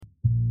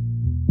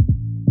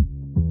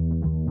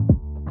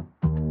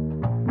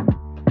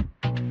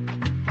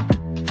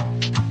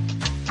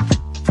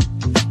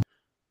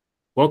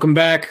Welcome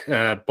back.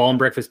 Ball and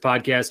Breakfast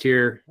podcast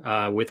here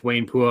with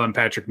Wayne Pua and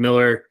Patrick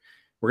Miller.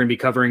 We're going to be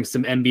covering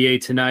some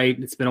NBA tonight.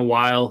 It's been a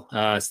while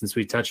since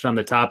we touched on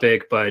the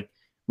topic, but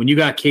when you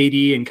got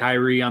KD and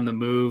Kyrie on the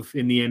move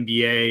in the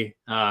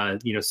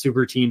NBA,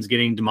 super teams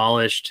getting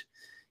demolished,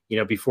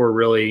 before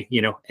really,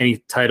 any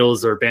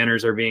titles or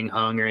banners are being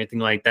hung or anything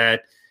like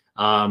that.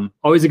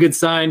 Always a good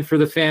sign for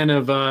the fan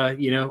of,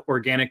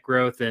 organic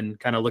growth and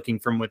kind of looking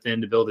from within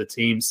to build a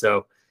team.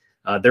 So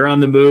they're on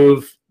the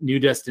move, new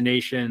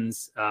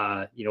destinations.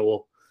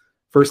 We'll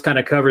first kind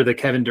of cover the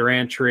Kevin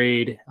Durant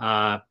trade,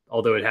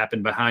 although it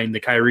happened behind the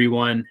Kyrie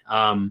one.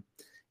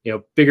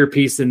 Bigger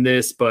piece than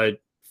this,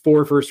 but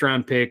 4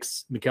 first-round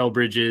picks, Mikal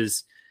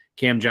Bridges,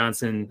 Cam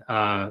Johnson,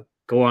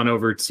 go on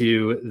over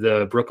to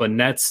the Brooklyn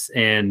Nets,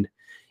 and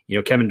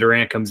Kevin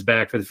Durant comes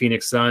back for the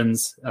Phoenix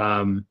Suns.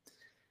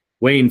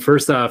 Wayne,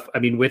 first off,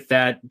 with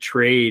that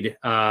trade,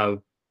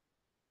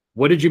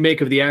 what did you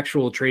make of the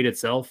actual trade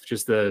itself,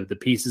 just the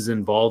pieces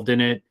involved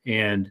in it?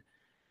 And,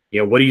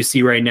 what do you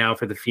see right now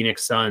for the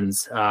Phoenix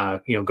Suns,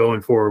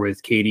 going forward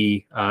with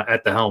KD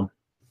at the helm?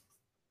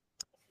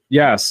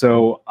 Yeah,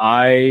 so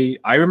I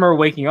remember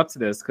waking up to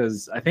this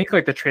because I think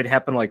the trade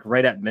happened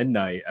right at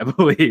midnight, I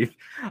believe.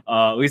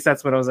 At least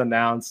that's when it was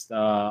announced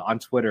on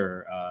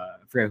Twitter.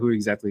 I forget who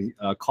exactly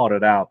called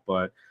it out,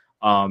 but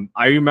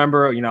I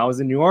remember, I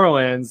was in New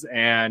Orleans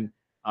and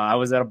I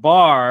was at a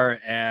bar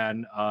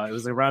and it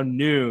was around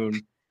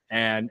noon,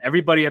 and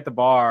everybody at the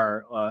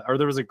bar, or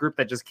there was a group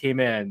that just came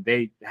in.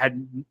 They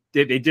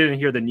didn't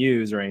hear the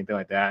news or anything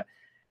like that,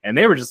 and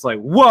they were just like,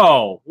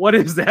 "Whoa, what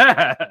is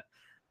that?"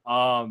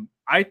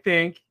 I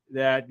think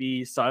that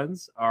the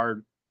Suns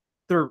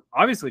they're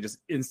obviously just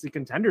instant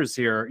contenders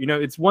here.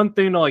 It's one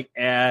thing to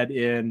add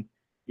in,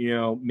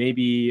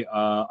 maybe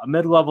a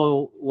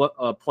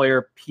mid-level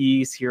player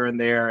piece here and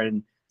there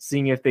and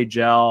seeing if they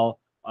gel,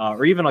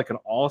 or even an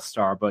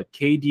all-star. But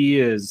KD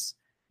is,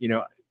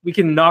 we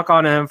can knock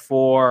on him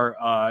for,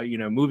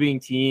 moving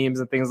teams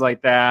and things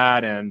like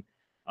that, and,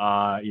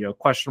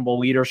 questionable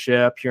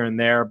leadership here and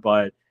there.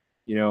 But,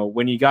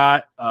 when you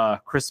got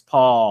Chris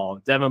Paul,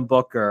 Devin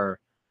Booker,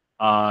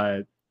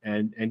 and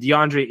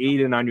DeAndre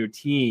Ayton on your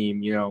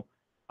team,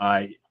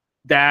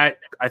 that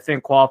I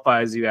think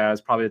qualifies you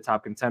as probably the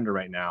top contender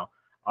right now.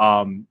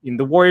 In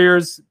the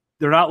Warriors,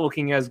 they're not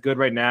looking as good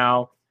right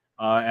now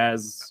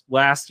as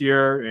last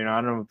year.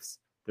 I don't know if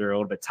they're a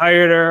little bit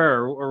tighter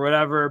or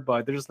whatever,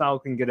 but they're just not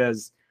looking good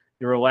as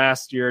they were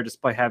last year,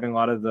 despite having a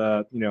lot of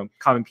the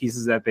common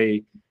pieces that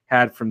they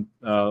had from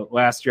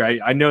last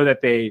year. I know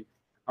that they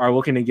are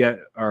looking to get,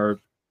 or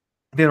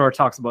there are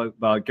talks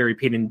about Gary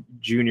Payton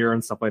Jr.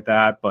 and stuff like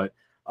that. But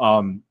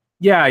I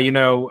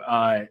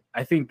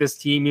think this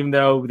team, even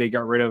though they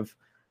got rid of,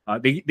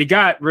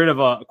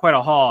 quite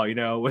a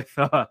haul, with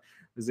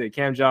is it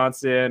Cam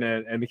Johnson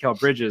and Mikal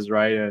Bridges,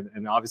 right?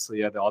 And obviously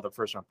you had all the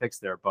first round picks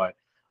there. But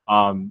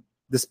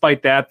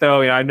despite that,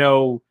 though, I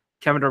know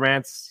Kevin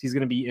Durant, he's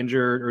going to be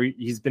injured, or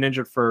he's been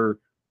injured for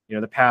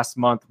the past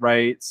month,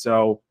 right?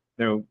 So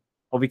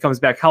hope he comes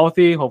back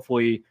healthy.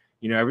 Hopefully.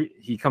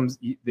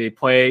 They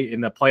play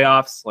in the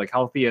playoffs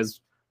healthy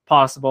as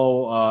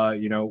possible,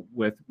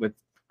 with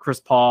Chris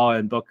Paul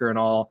and Booker and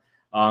all,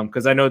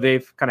 because I know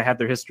they've kind of had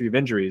their history of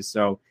injuries.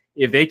 So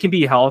if they can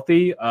be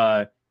healthy,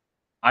 I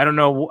don't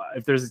know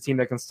if there's a team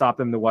that can stop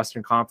them in the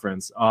Western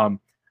Conference.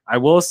 I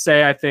will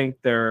say I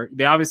think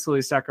they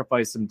obviously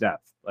sacrificed some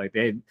depth.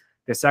 They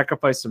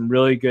sacrificed some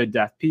really good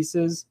depth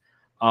pieces.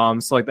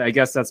 So I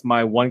guess that's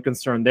my one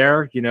concern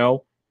there.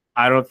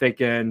 I don't think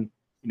can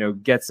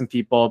get some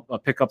people,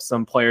 pick up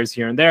some players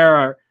here and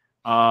there,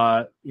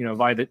 via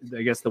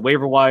the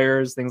waiver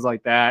wires, things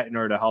like that, in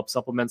order to help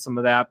supplement some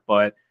of that.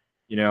 But,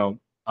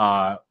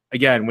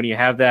 again, when you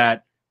have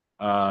that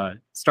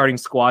starting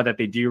squad that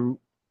they do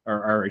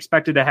are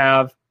expected to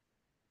have,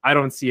 I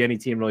don't see any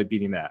team really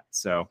beating that.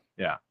 So,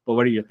 yeah. But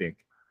what do you think?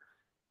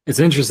 It's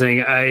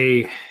interesting.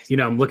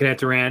 I'm looking at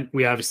Durant.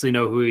 We obviously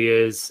know who he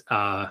is,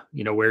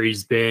 where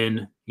he's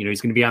been.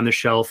 He's going to be on the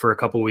shelf for a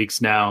couple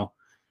weeks now.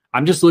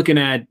 I'm just looking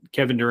at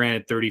Kevin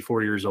Durant at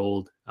 34 years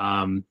old.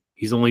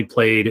 He's only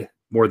played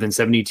more than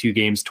 72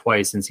 games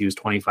twice since he was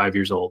 25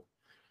 years old.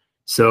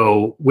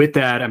 So with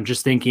that, I'm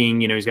just thinking,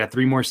 he's got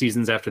 3 more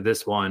seasons after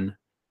this one.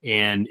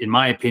 And in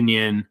my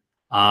opinion,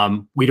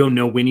 we don't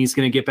know when he's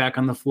going to get back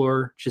on the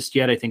floor just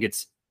yet. I think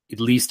it's at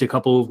least a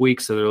couple of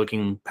weeks. So they're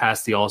looking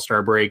past the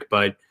All-Star break.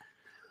 But,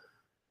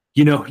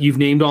 you've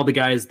named all the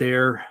guys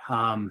there,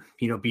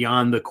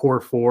 beyond the core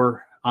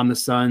 4 on the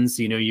Suns.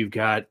 You've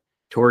got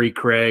Torrey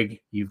Craig,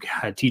 you've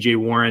got TJ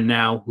Warren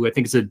now, who I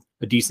think is a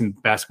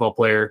decent basketball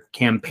player.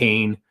 Cam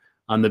Payne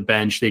on the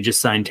bench. They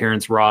just signed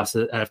Terrence Ross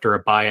after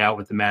a buyout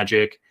with the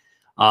Magic.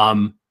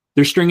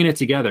 They're stringing it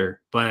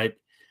together, but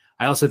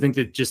I also think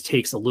that it just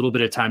takes a little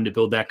bit of time to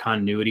build that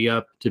continuity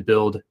up, to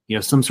build,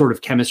 some sort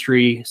of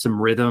chemistry,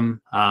 some rhythm,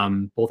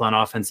 both on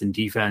offense and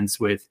defense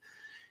with,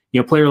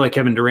 a player like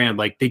Kevin Durant.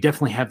 They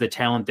definitely have the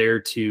talent there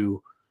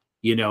to,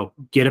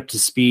 get up to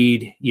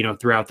speed,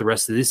 throughout the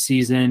rest of this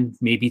season,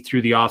 maybe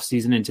through the off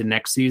season into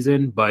next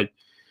season. But,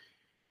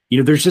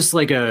 there's just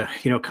like a,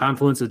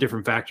 confluence of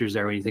different factors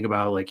there when you think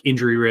about like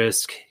injury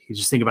risk. You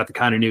just think about the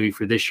continuity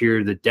for this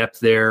year, the depth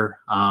there.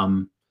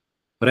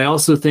 But I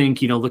also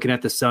think, looking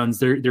at the Suns,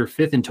 they're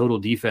fifth in total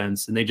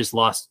defense, and they just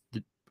lost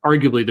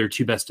arguably their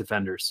two best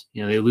defenders.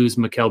 They lose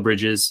Mikal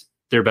Bridges,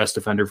 their best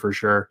defender for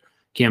sure.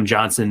 Cam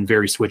Johnson,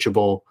 very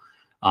switchable,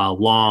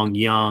 long,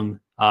 young,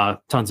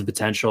 tons of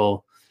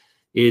potential.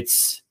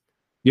 It's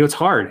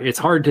hard. It's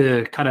hard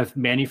to kind of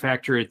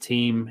manufacture a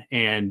team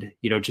and,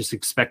 just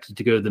expect it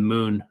to go to the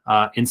moon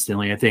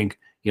instantly. I think,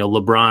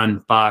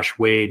 LeBron, Bosh,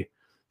 Wade,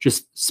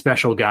 just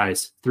special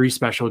guys, three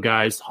special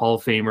guys, Hall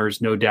of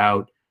Famers, no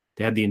doubt.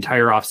 They had the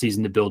entire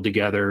offseason to build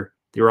together.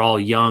 They were all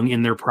young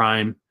in their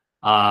prime.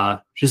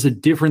 Just a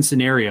different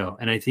scenario.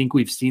 And I think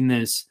we've seen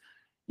this,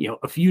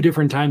 a few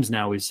different times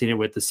now. We've seen it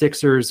with the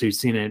Sixers. We've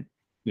seen it,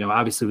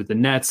 obviously with the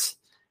Nets.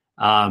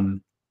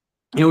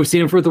 We've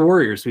seen it with the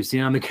Warriors. We've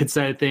seen it on the good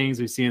side of things.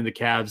 We've seen the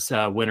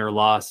Cavs win or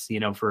loss,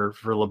 for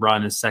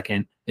LeBron, his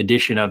second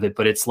edition of it.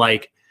 But it's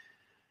like,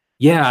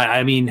 yeah,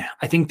 I mean,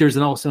 I think there's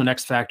also an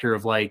X factor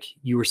of, like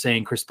you were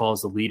saying, Chris Paul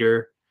is the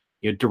leader.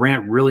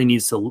 Durant really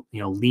needs to,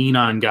 lean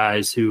on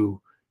guys who,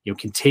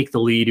 can take the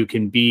lead, who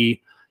can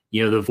be,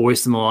 the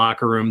voice in the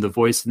locker room, the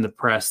voice in the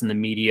press and the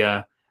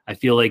media. I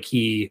feel like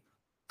he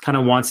kind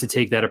of wants to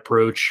take that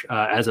approach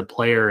as a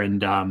player.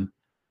 And,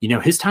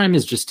 his time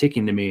is just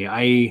ticking to me.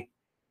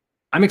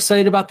 I'm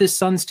excited about this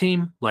Suns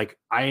team. Like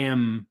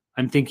I'm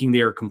thinking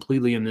they are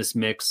completely in this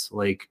mix.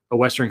 Like a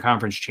Western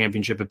Conference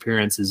championship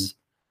appearance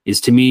is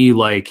to me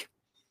like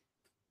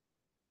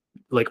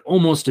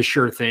almost a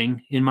sure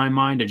thing in my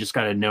mind. I just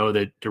got to know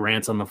that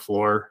Durant's on the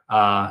floor,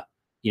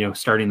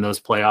 starting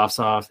those playoffs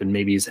off, and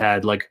maybe he's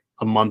had like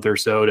a month or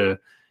so to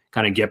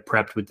kind of get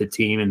prepped with the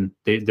team, and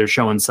they're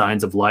showing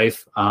signs of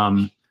life.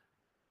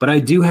 But I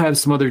do have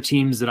some other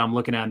teams that I'm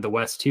looking at in the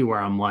West too, where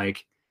I'm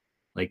like,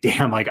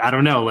 damn, like, I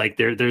don't know, like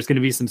there's going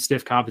to be some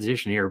stiff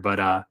competition here,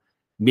 but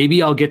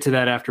maybe I'll get to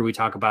that after we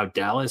talk about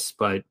Dallas.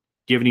 But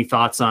do you have any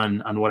thoughts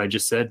on what I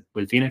just said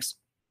with Phoenix?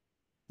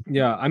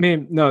 Yeah, I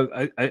mean, no,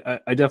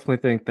 I definitely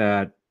think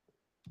that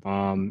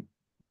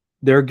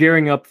they're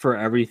gearing up for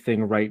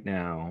everything right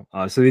now.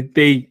 So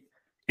they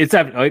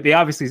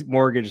obviously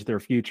mortgage their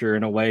future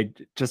in a way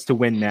just to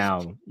win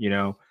now.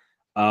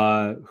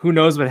 Who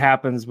knows what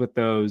happens with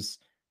those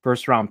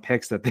first round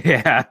picks that they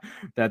have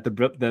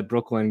that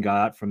Brooklyn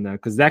got from them,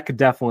 because that could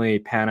definitely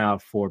pan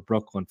out for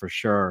Brooklyn for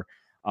sure.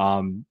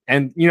 And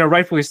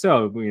rightfully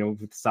so.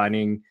 With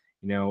signing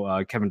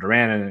Kevin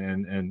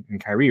Durant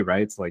and Kyrie,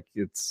 right? It's like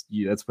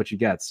that's what you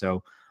get.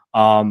 So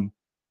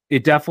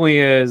it definitely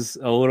is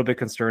a little bit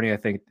concerning. I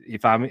think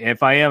if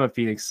I am a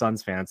Phoenix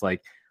Suns fan, it's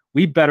like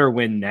we better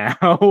win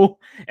now.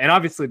 And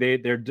obviously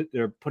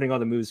they're putting all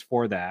the moves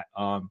for that.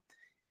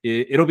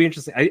 It'll be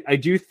interesting. I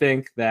do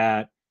think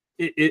that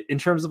in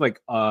terms of like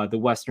the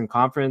Western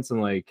Conference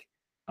and like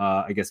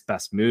I guess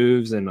best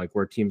moves and like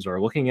where teams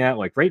are looking at,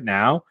 like right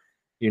now,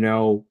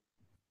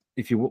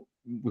 if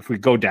we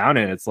go down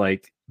it, it's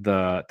like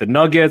the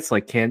Nuggets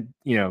like can't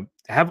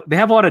have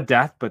a lot of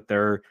depth, but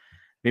they're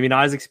maybe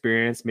not as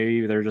experienced.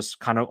 Maybe they're just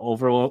kind of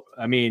over.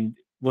 I mean,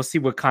 we'll see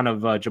what kind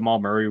of Jamal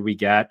Murray we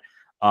get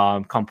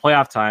come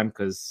playoff time,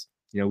 because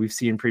we've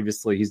seen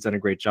previously he's done a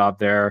great job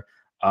there.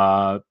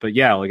 But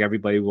yeah, like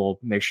everybody will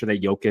make sure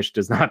that Jokic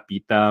does not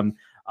beat them.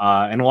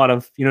 And a lot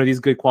of these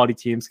good quality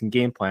teams can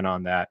game plan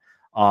on that.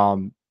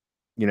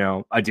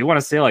 I do want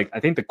to say, like, I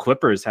think the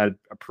Clippers had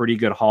a pretty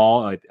good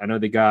haul. I know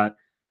they got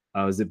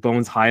was it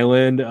Bones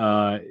Highland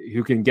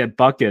who can get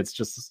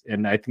buckets,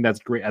 and I think that's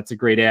great. That's a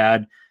great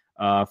ad.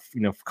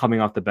 Coming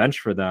off the bench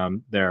for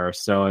them there.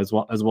 So as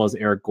well as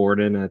Eric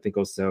Gordon, and I think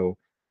also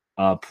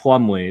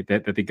Plumlee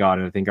that they got,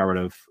 and I think got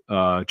rid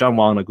of John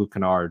Wall and Luke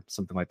Kennard,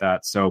 something like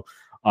that. So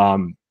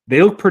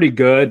they look pretty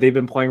good. They've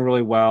been playing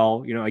really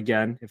well.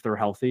 Again, if they're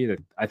healthy,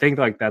 I think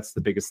like that's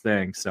the biggest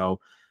thing. So,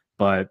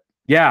 but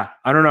yeah,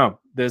 I don't know.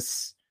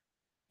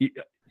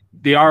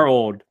 They are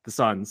old. The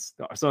Suns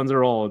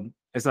are old,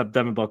 except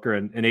Devin Booker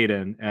and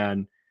Aiden.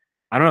 And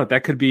I don't know.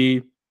 That could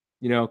be,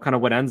 kind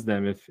of what ends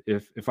them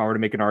if I were to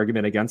make an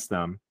argument against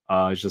them.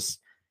 It's just,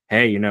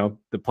 hey, the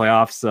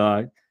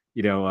playoffs.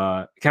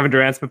 Kevin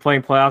Durant's been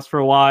playing playoffs for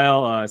a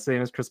while.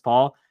 Same as Chris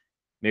Paul.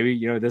 Maybe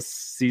this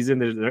season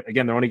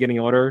they're only getting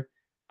older.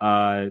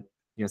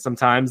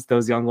 Sometimes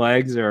those young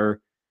legs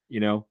or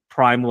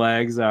prime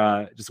legs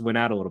just win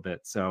out a little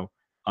bit. So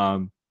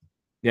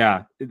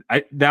yeah,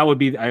 that would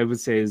be, I would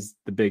say, is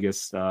the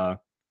biggest thing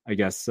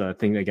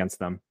against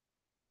them.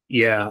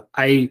 Yeah,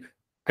 I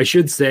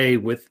should say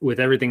with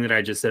everything that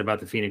I just said about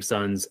the Phoenix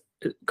Suns,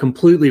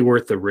 completely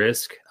worth the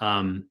risk.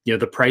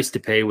 The price to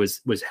pay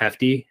was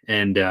hefty,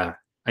 and I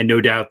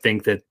no doubt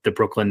think that the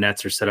Brooklyn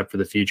Nets are set up for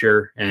the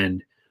future.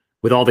 And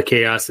with all the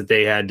chaos that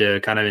they had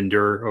to kind of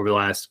endure over the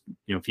last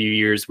few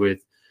years with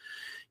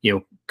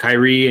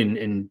Kyrie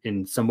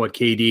and somewhat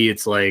KD,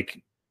 it's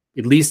like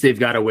at least they've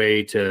got a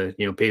way to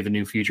pave a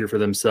new future for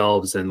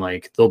themselves, and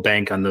like they'll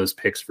bank on those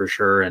picks for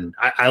sure. And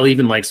I'll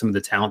even like some of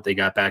the talent they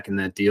got back in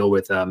that deal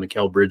with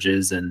Mikal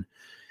Bridges and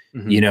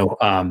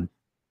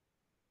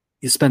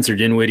Spencer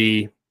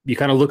Dinwiddie. you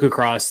kind of look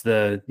across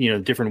the,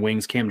 different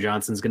wings. Cam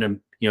Johnson's going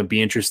to,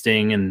 be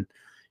interesting. And,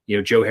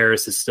 Joe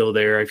Harris is still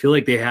there. I feel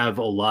like they have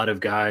a lot of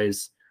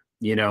guys,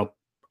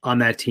 on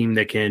that team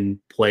that can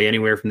play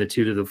anywhere from the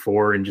 2 to the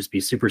 4 and just be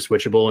super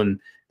switchable. And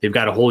they've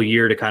got a whole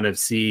year to kind of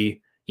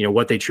see,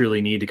 what they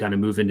truly need to kind of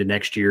move into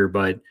next year.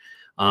 But,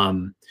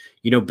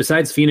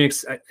 besides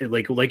Phoenix,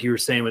 like you were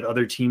saying with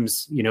other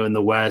teams, in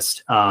the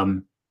West,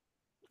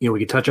 we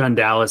could touch on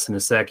Dallas in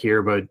a sec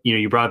here, but,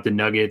 you brought up the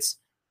Nuggets.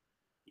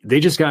 They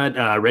just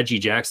got Reggie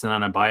Jackson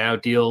on a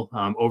buyout deal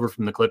over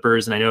from the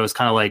Clippers. And I know it's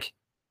kind of like,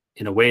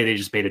 in a way, they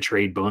just made a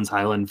trade Bones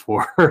Highland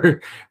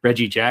for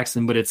Reggie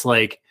Jackson, but it's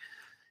like,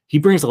 he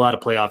brings a lot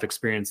of playoff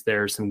experience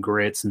there, some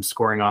grit, some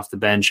scoring off the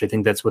bench. I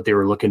think that's what they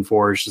were looking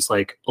for. It's just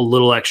like a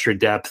little extra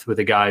depth with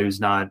a guy who's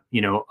not,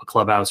 a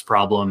clubhouse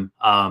problem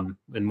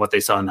and what they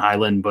saw in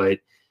Highland. But,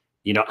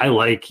 I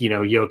like,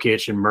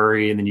 Jokic and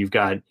Murray, and then you've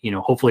got,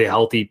 hopefully a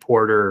healthy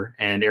Porter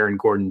and Aaron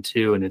Gordon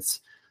too. And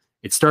it's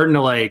starting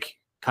to like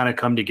kind of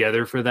come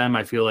together for them.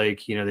 I feel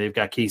like, they've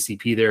got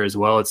KCP there as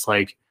well. It's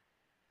like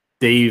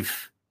they've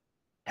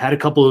had a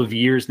couple of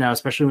years now,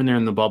 especially when they're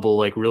in the bubble,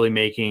 like really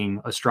making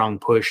a strong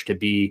push to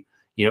be,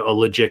 a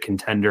legit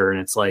contender. And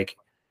it's like,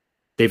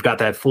 they've got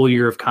that full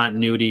year of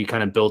continuity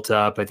kind of built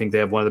up. I think they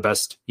have one of the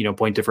best,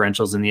 point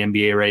differentials in the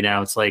NBA right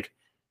now. It's like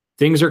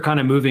things are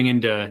kind of moving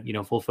into,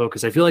 full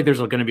focus. I feel like there's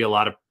going to be a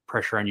lot of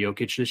pressure on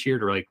Jokic this year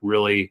to like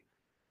really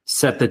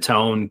set the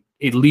tone,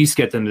 at least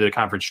get them to the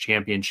conference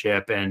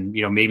championship and,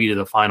 maybe to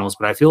the finals.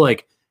 But I feel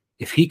like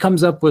if he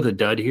comes up with a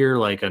dud here,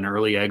 like an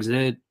early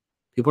exit,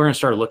 people are going to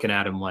start looking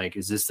at him like,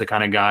 is this the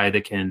kind of guy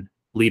that can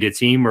lead a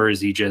team, or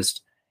is he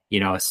just,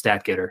 a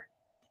stat getter?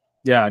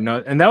 Yeah,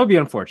 no, and that would be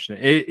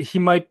unfortunate. He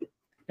might,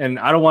 and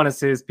I don't want to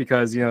say this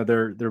because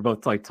they're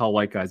both like tall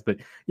white guys, but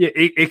yeah,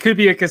 it could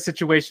be like a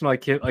situation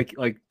like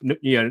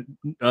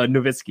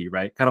Nowitzki,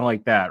 right? Kind of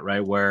like that,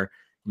 right? Where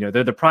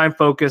they're the prime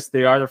focus,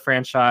 they are the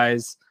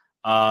franchise,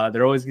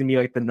 they're always going to be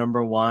like the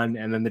number one,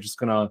 and then they're just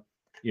gonna,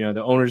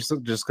 the owners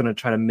just gonna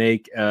try to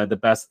make the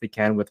best they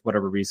can with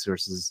whatever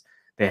resources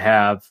they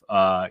have,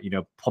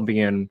 pumping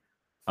in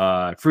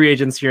free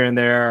agents here and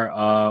there,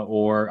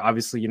 or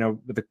obviously,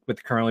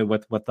 with currently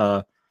with what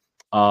the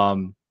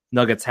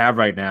Nuggets have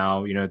right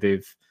now,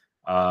 they've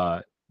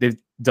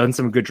done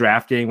some good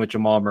drafting with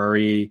Jamal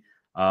Murray,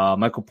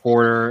 Michael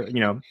Porter,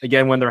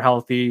 again, when they're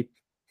healthy,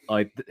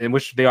 like in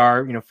which they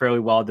are, fairly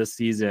well this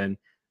season,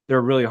 they're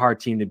a really hard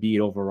team to beat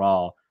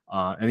overall.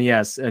 And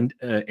yes, and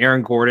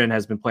Aaron Gordon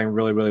has been playing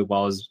really, really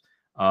well as,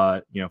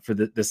 for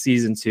the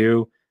season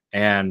too.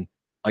 And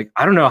like,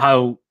 I don't know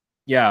how,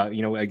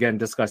 again,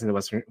 discussing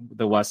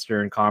the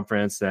Western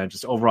Conference and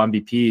just overall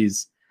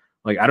MVPs,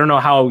 like, I don't know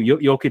how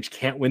Jokic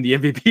can't win the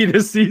MVP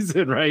this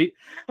season, right?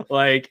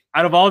 Like,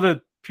 out of all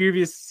the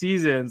previous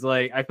seasons,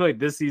 like, I feel like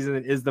this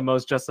season is the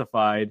most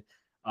justified,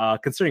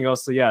 considering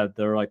also,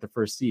 they're like the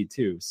first seed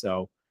too.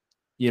 So,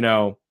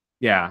 I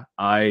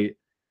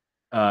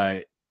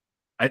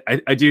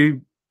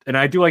do, and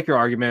I do like your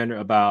argument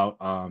about,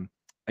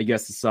 I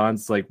guess the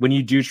Suns, like when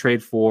you do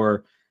trade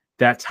for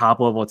that top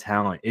level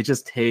talent, it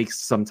just takes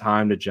some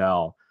time to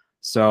gel.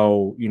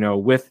 So,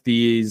 with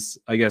these,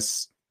 I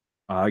guess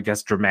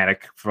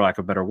dramatic, for lack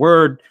of a better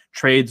word,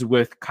 trades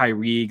with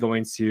Kyrie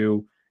going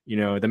to,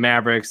 the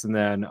Mavericks, and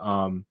then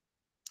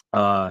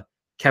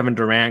Kevin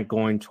Durant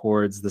going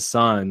towards the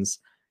Suns,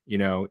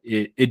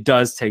 it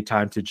does take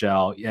time to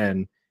gel.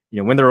 And,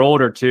 when they're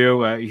older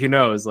too, who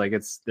knows, like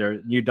it's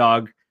their new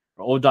dog,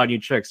 or old dog, new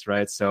tricks,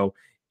 right? So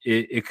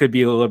it could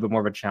be a little bit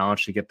more of a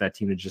challenge to get that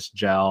team to just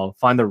gel,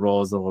 find the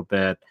roles a little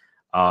bit,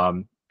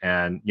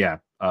 and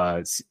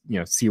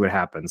see what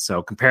happens.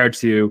 So compared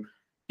to,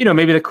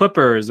 maybe the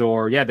Clippers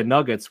or the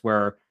Nuggets,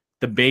 where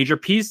the major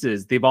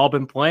pieces, they've all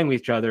been playing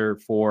with each other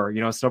for,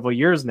 several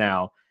years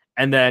now.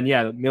 And then,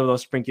 maybe they'll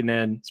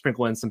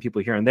sprinkle in some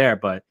people here and there.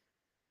 But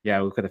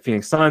look at the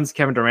Phoenix Suns,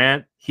 Kevin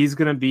Durant, he's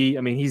going to be,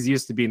 he's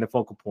used to being the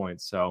focal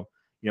point. So,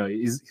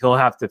 he'll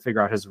have to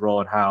figure out his role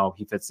and how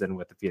he fits in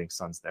with the Phoenix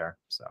Suns there.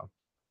 So,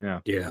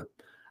 yeah.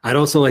 I'd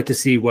also like to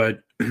see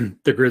what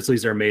the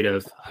Grizzlies are made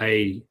of.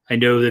 I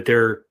know that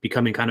they're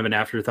becoming kind of an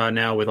afterthought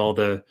now with all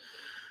the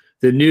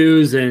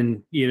news,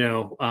 and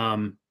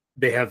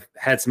they have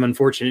had some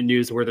unfortunate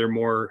news where they're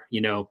more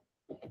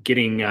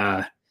getting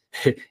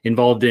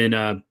involved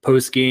in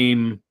post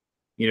game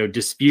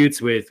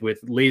disputes with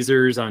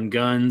lasers on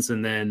guns,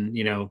 and then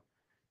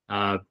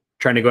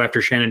trying to go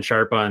after Shannon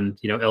Sharp on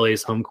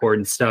LA's home court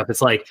and stuff.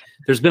 It's like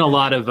there's been a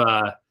lot of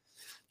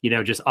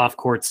just off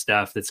court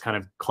stuff that's kind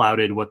of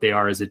clouded what they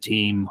are as a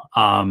team.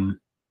 I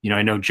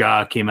know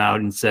Ja came out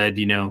and said,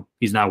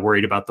 he's not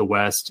worried about the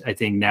West. I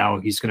think now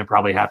he's going to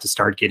probably have to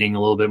start getting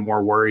a little bit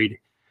more worried.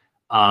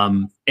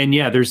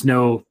 There's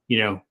no,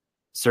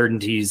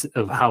 certainties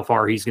of how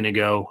far he's going to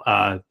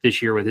go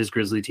this year with his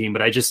Grizzly team.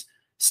 But I just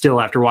still,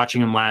 after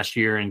watching him last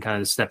year and kind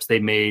of the steps they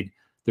made,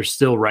 they're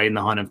still right in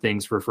the hunt of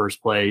things for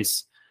first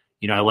place.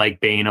 I like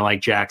Bane, I like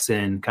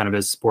Jackson kind of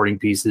as supporting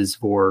pieces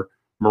for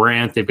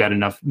Morant. They've got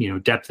enough,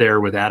 depth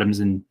there with Adams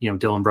and,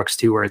 Dylan Brooks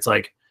too, where it's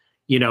like,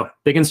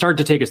 they can start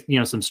to take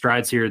some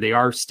strides here. They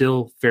are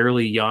still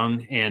fairly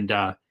young and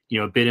a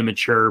bit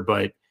immature,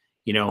 but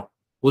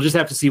we'll just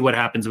have to see what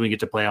happens when we get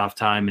to playoff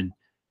time. And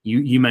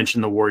you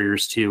mentioned the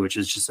Warriors too, which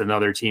is just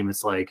another team.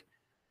 It's like,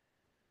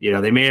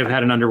 they may have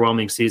had an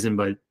underwhelming season,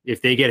 but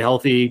if they get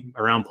healthy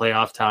around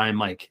playoff time,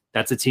 like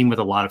that's a team with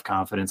a lot of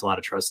confidence, a lot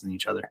of trust in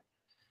each other.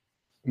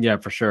 Yeah,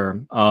 for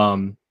sure.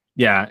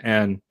 Yeah.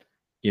 And,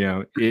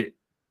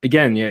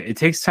 it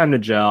takes time to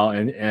gel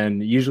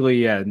and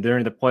usually,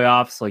 during the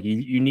playoffs, like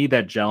you need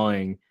that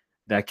gelling,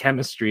 that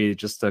chemistry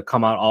just to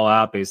come out all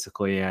out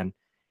basically. And,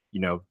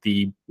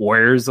 the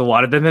Warriors, a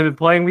lot of them have been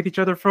playing with each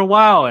other for a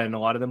while and a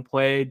lot of them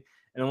played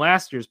in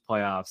last year's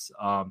playoffs.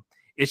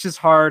 It's just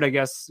hard, I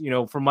guess,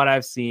 from what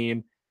I've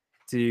seen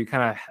to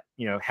kind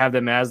of, have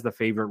them as the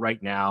favorite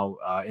right now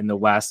in the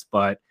West,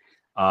 but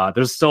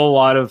there's still a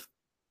lot of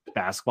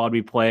basketball to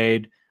be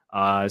played.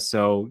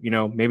 So,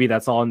 maybe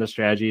that's all in the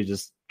strategy,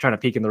 just trying to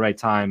peak in the right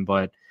time.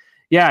 But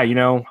yeah,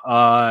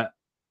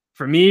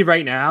 for me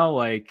right now,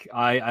 like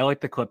I like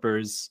the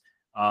Clippers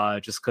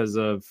just because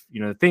of,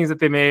 the things that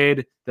they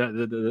made,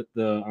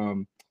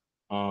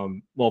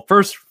 well,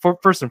 first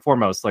and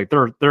foremost, like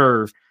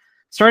they're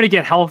starting to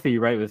get healthy,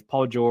 right? With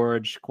Paul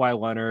George, Kawhi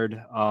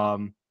Leonard,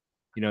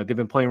 they've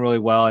been playing really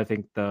well. I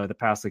think the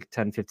past like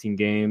 10, 15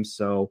 games.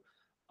 So,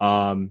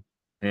 and,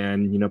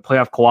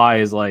 playoff Kawhi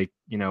is like,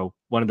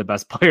 one of the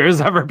best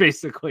players ever,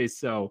 basically.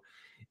 So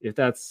if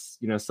that's,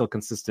 still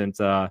consistent,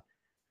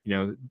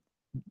 in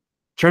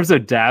terms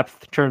of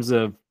depth, in terms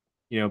of,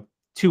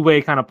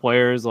 two-way kind of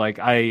players, like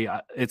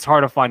it's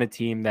hard to find a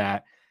team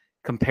that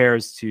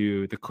compares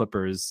to the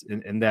Clippers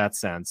in that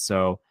sense.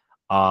 So,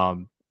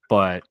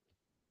 but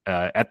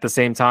at the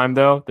same time,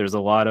 though, there's a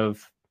lot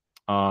of,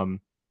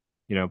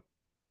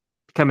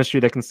 chemistry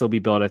that can still be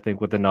built, I think,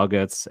 with the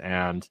Nuggets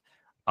and,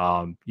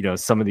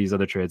 some of these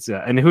other trades.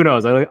 And who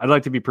knows? I'd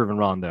like to be proven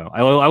wrong, though.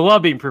 I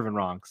love being proven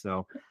wrong.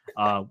 So,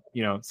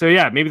 so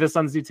yeah, maybe the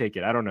Suns do take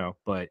it. I don't know,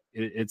 but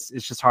it's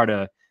just hard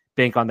to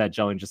bank on that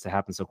gelling just to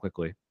happen so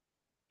quickly.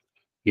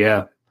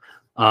 Yeah.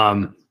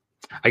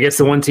 I guess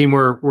the one team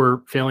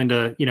we're failing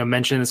to,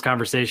 mention in this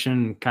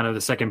conversation, kind of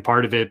the second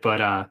part of it,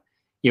 but,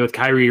 with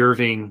Kyrie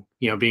Irving,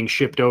 being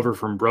shipped over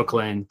from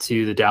Brooklyn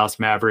to the Dallas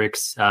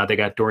Mavericks, they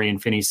got Dorian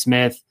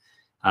Finney-Smith,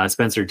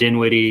 Spencer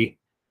Dinwiddie,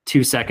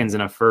 2 seconds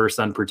and a first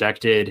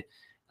unprotected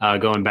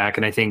going back.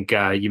 And I think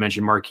you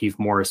mentioned Markieff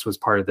Morris was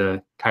part of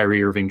the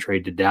Kyrie Irving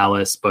trade to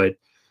Dallas, but,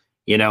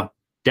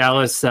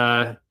 Dallas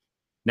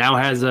now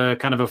has a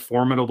kind of a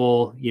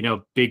formidable,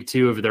 big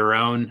two of their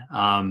own,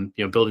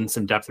 building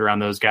some depth around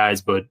those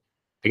guys. But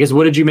I guess,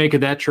 what did you make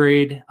of that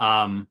trade?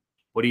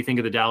 What do you think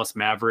of the Dallas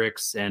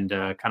Mavericks and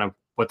kind of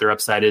what their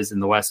upside is in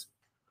the West?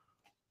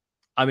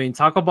 I mean,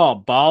 talk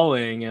about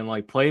balling and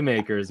like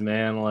playmakers,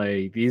 man.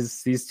 Like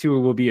these two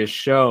will be a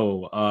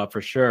show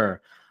for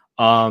sure.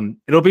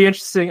 It'll be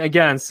interesting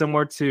again,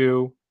 similar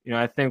to,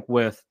 I think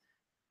with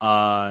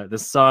the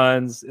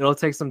Suns, it'll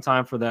take some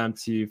time for them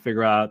to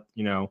figure out,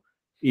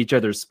 each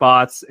other's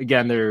spots.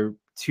 Again, they're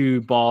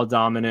two ball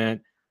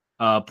dominant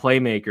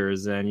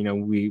playmakers.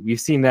 And, we've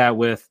seen that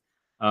with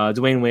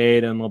Dwayne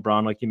Wade and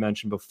LeBron, like you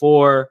mentioned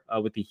before,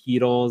 with the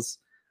Heatles.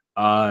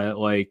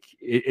 Like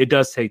it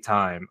does take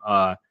time.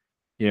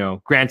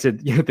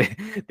 Granted,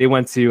 they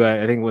went to,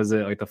 I think was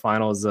it like the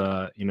finals,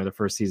 the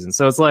first season.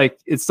 So it's like,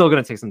 it's still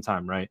going to take some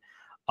time, right?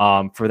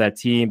 For that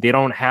team, they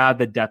don't have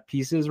the depth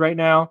pieces right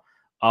now,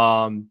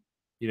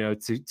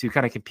 to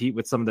kind of compete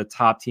with some of the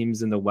top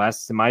teams in the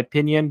West, in my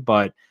opinion.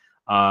 But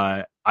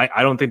I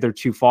don't think they're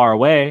too far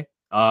away.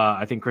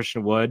 I think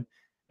Christian Wood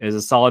is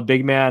a solid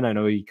big man. I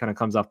know he kind of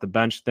comes off the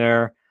bench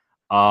there.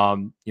 They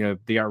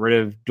got rid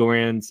of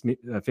Dorian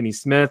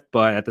Finney-Smith,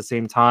 but at the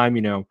same time,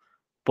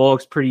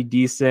 Bullock's pretty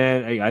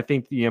decent. I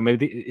think,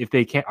 maybe if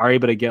they are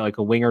able to get like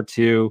a wing or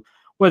two,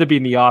 whether it be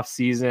in the off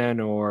season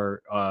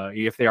or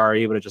if they are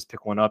able to just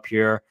pick one up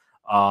here,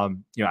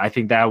 I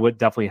think that would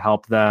definitely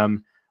help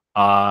them.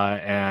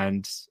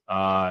 Maybe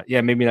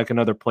like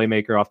another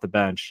playmaker off the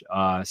bench.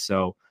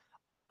 So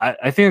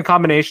I think a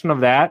combination of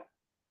that,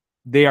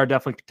 they are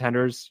definitely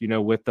contenders,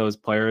 with those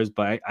players,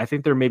 but I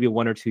think they're maybe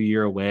 1 or 2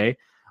 year away.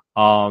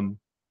 If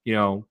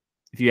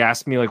you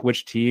ask me like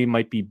which team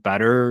might be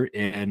better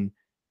in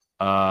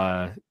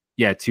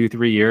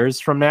 2-3 years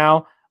from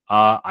now,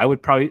 I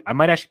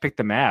might actually pick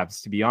the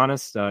Mavs, to be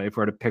honest. If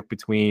we're to pick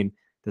between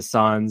the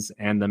Suns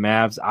and the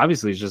Mavs,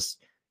 obviously it's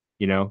just,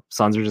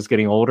 Suns are just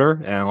getting older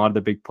and a lot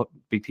of the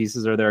big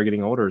pieces are there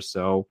getting older.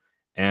 So,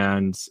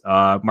 and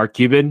Mark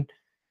Cuban,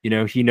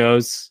 he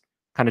knows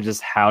kind of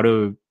just how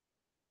to,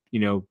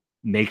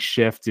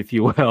 makeshift, if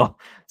you will,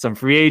 some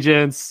free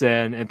agents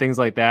and things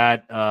like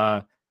that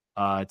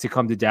to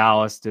come to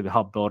Dallas to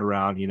help build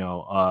around,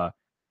 a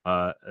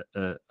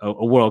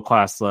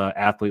world-class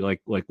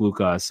athlete like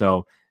Luka.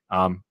 So,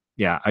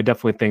 I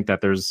definitely think that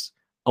there's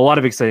a lot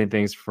of exciting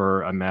things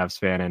for a Mavs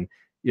fan. And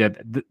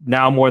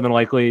now more than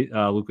likely,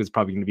 Luka's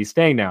probably going to be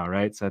staying now,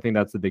 right? So I think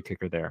that's the big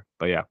kicker there.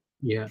 But yeah.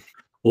 Yeah.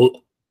 Well,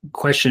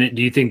 question,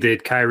 do you think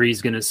that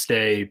Kyrie's going to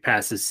stay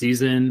past the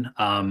season?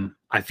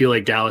 I feel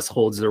like Dallas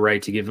holds the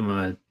right to give him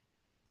a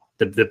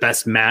the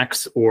best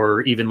max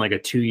or even like a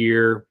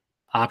 2-year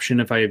option,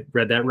 if I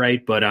read that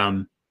right. But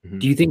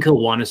do you think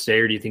he'll want to stay,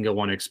 or do you think he'll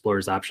want to explore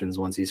his options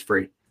once he's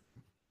free?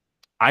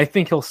 I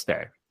think he'll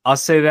stay. I'll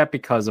say that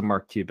because of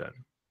Mark Cuban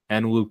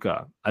and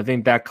Luka. I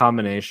think that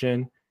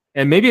combination,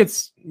 and maybe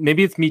it's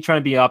me trying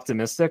to be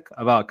optimistic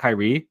about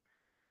Kyrie.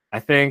 I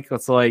think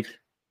it's like,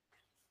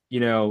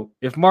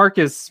 if Mark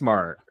is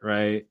smart,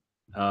 right,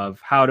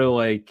 of how to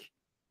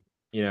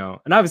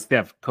and obviously they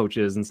have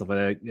coaches and stuff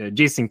like that.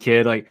 Jason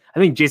Kidd, I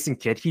think Jason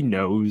Kidd, he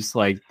knows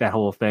that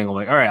whole thing. All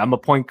right, I'm a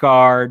point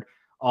guard,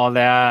 all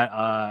that.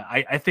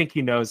 I think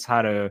he knows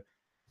how to,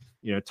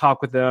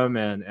 talk with them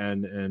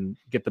and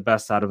get the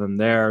best out of them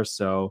there.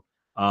 So,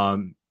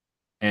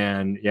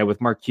 and yeah,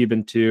 with Mark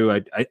Cuban too,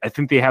 I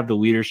think they have the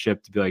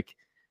leadership to be like,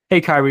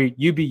 hey, Kyrie,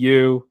 you be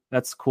you.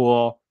 That's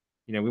cool.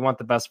 We want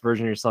the best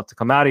version of yourself to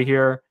come out of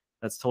here.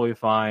 That's totally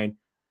fine.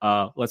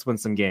 Let's win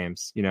some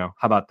games. How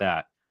about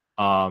that?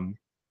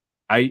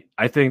 I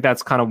think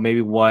that's kind of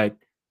maybe what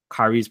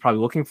Kyrie's probably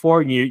looking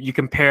for. You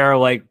compare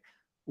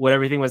what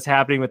everything was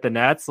happening with the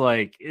Nets,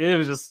 it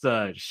was just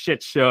a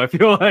shit show, I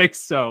feel like.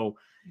 So,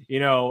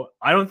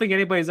 I don't think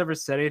anybody's ever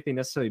said anything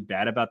necessarily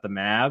bad about the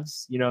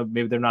Mavs.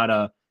 Maybe they're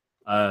not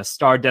a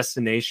star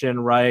destination,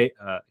 right?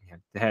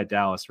 They had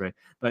Dallas, right?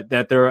 But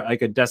that they're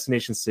like a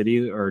destination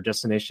city or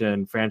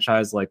destination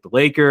franchise like the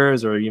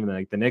Lakers or even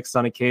like the Knicks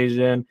on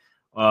occasion,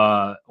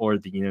 or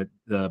the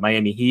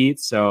Miami Heat.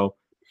 So,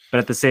 but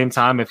at the same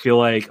time, I feel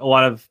like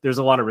there's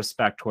a lot of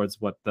respect towards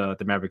what the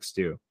Mavericks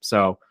do.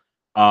 So,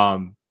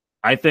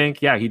 I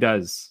think, yeah, he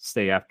does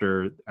stay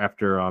after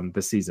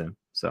this season.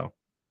 So.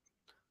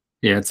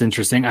 Yeah, it's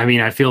interesting. I mean,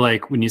 I feel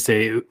like when you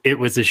say it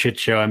was a shit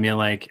show, I mean,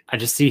 I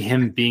just see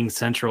him being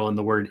central in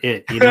the word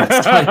it.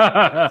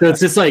 So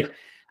it's just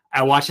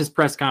I watched his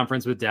press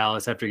conference with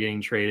Dallas after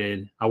getting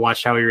traded. I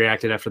watched how he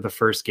reacted after the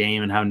first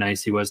game and how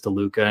nice he was to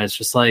Luka. It's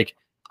just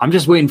I'm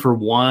just waiting for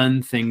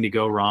one thing to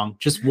go wrong,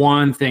 just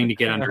one thing to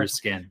get under his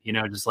skin.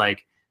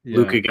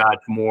 Luka got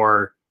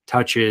more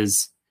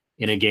touches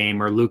in a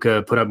game, or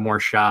Luka put up more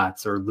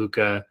shots, or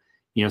Luka,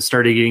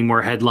 started getting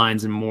more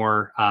headlines and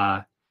more,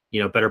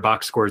 better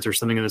box scores or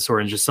something of the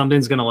sort. And just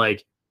something's going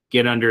to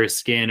get under his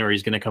skin, or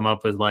he's going to come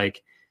up with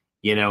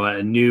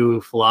a new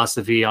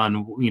philosophy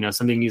on,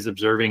 something he's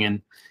observing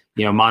in,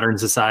 modern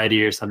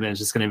society or something. It's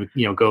just going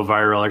to, go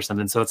viral or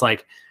something. So it's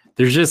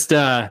there's just,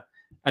 I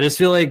just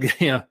feel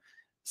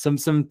some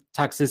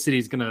toxicity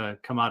is going to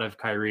come out of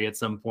Kyrie at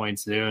some point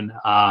soon.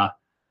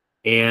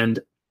 And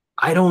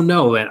I don't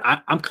know, and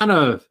I'm kind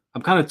of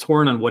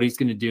torn on what he's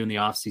going to do in the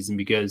offseason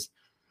because,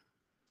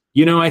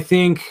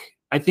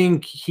 I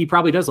think he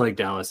probably does like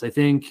Dallas. I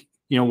think,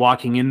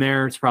 walking in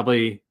there, it's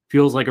probably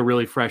feels like a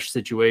really fresh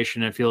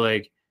situation. I feel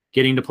like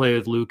getting to play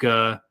with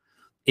Luka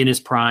in his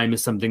prime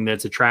is something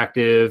that's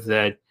attractive,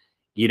 that,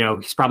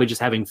 he's probably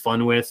just having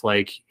fun with.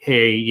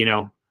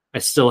 Hey, I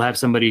still have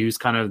somebody who's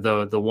kind of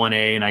the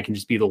 1A and I can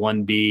just be the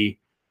 1B.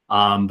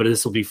 But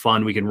this will be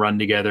fun. We can run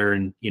together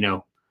and,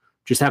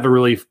 just have a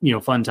really,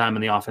 fun time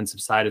on the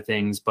offensive side of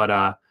things.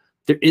 But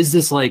there is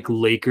this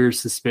Lakers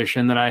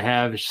suspicion that I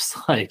have. It's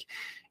just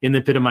in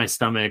the pit of my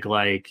stomach,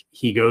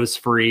 he goes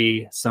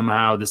free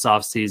somehow this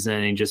offseason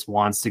and he just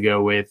wants to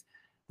go with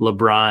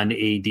LeBron,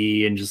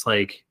 AD, and just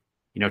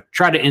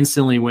try to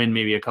instantly win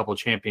maybe a couple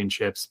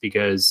championships.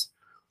 Because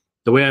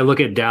the way I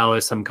look at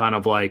Dallas, I'm kind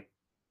of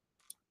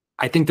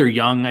I think they're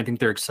young. I think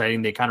they're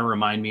exciting. They kind of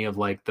remind me of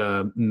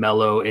the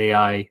Melo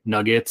AI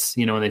Nuggets,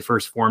 when they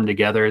first formed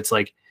together. It's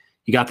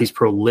you got these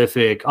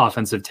prolific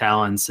offensive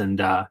talents and,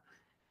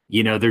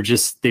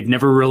 they've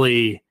never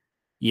really,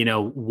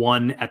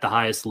 won at the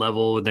highest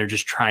level. They're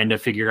just trying to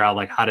figure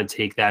out how to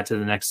take that to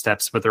the next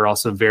steps, but they're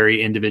also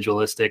very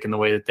individualistic in the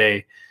way that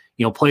they,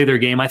 play their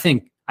game. I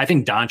think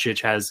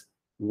Doncic has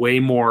way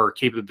more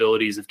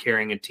capabilities of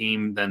carrying a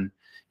team than,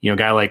 a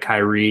guy like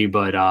Kyrie,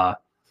 but,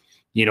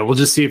 we'll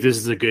just see if this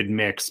is a good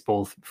mix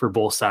for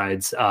both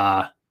sides.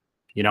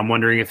 I'm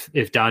wondering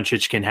if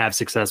Doncic can have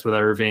success with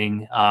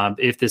Irving,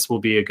 if this will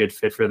be a good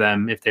fit for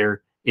them, if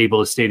they're able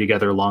to stay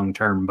together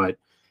long-term. But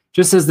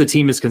just as the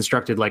team is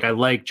constructed, I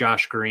like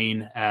Josh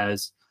Green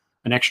as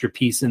an extra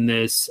piece in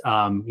this,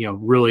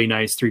 really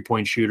nice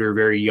 3-point shooter,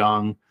 very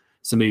young,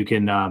 somebody who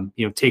can,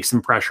 take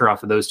some pressure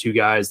off of those two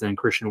guys. Then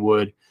Christian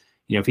Wood,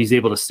 if he's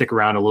able to stick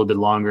around a little bit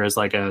longer as a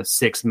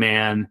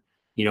 6-man,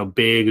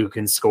 big who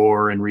can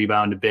score and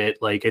rebound a bit.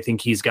 I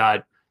think he's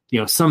got,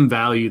 some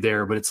value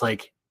there, but it's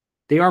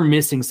they are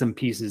missing some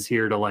pieces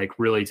here to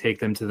really take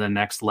them to the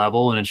next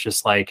level. And it's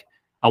just I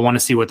want to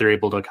see what they're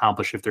able to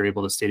accomplish if they're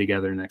able to stay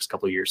together in the next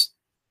couple of years.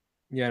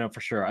 Yeah, no,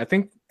 for sure. I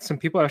think some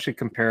people actually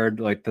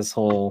compared this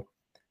whole,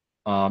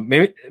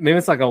 maybe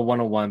it's a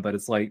 101, but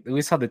it's at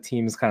least how the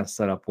team is kind of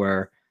set up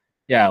where,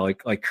 yeah,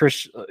 like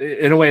Chris,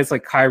 in a way, it's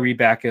Kyrie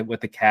back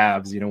with the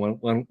Cavs,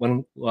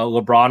 when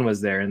LeBron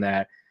was there, and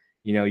that,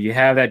 you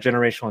have that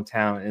generational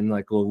talent in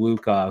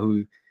Luka,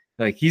 who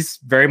he's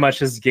very much,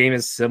 his game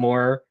is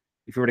similar.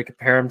 If you were to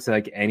compare him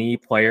to any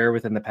player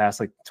within the past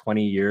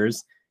 20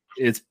 years,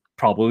 it's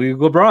probably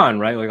LeBron,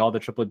 right? All the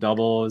triple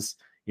doubles,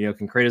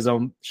 can create his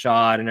own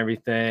shot and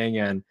everything.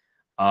 And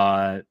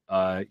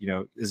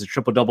Is a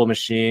triple double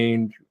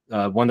machine,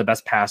 one of the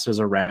best passers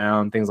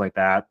around, things like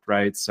that,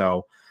 right?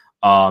 So,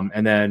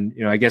 and then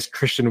I guess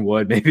Christian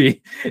Wood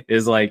maybe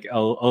is like a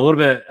little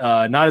bit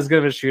not as good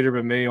of a shooter,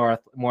 but maybe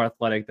more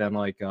athletic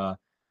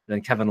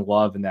than Kevin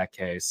Love in that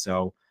case.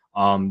 So,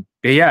 but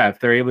yeah, if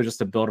they're able just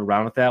to build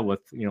around with that, with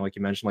like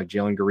you mentioned, like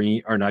Jalen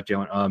Green or not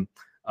Jalen,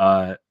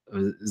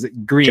 is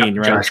it Green,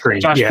 right? Josh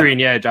Green, Josh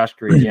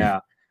Green, yeah.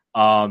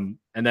 And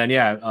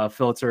then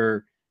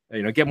filter,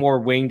 get more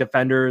wing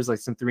defenders, like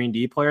some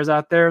 3-and-D players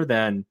out there,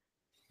 then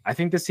I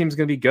think this team's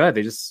going to be good.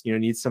 They just,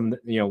 need some,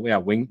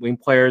 wing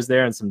players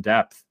there and some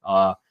depth.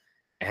 And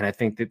I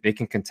think that they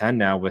can contend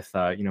now with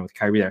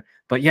Kyrie there.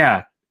 But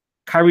yeah,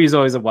 Kyrie is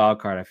always a wild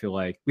card. I feel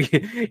like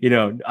I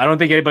don't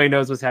think anybody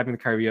knows what's happening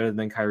with Kyrie other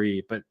than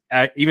Kyrie. But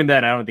even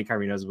then, I don't think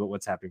Kyrie knows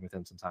what's happening with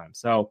him sometimes.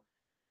 So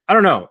I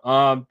don't know.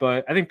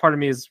 But I think part of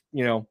me is,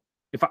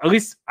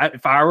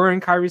 if I were in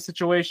Kyrie's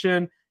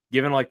situation,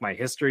 given like my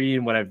history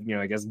and what I've,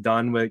 I guess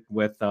done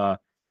with the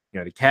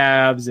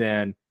Cavs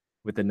and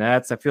with the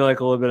Nets, I feel like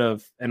a little bit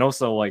of, and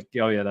also like, the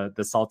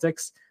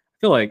Celtics, I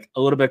feel like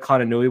a little bit of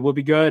continuity would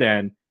be good.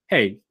 And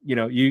hey,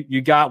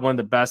 you got one of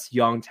the best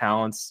young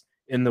talents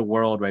in the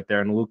world right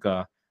there in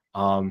Luka.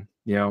 I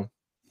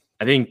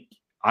think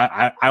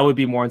I would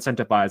be more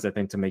incentivized, I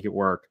think, to make it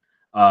work.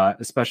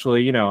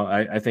 Especially,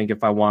 I think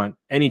if I want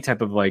any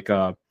type of like,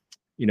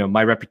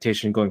 my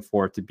reputation going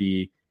forward to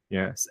be,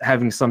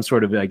 having some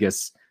sort of, I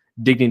guess,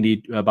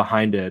 dignity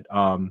behind it.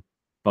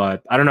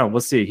 But I don't know.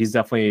 We'll see. He's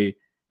definitely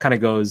kind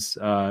of goes,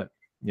 but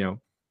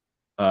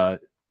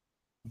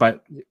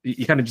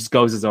he kind of just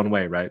goes his own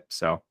way, right?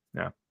 So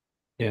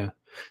yeah.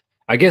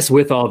 I guess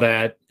with all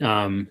that,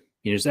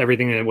 just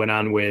everything that went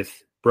on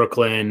with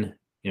Brooklyn,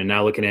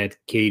 now looking at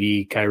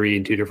KD, Kyrie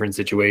in two different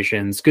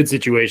situations, good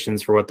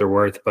situations for what they're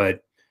worth,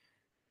 but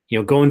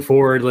going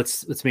forward,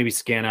 let's maybe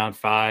scan out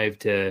 5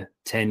 to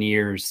 10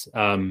 years.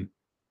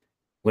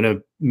 When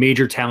a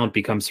major talent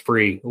becomes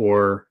free,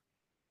 or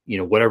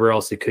whatever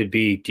else it could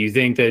be, do you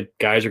think that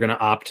guys are going to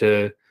opt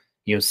to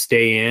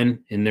stay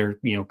in their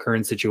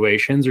current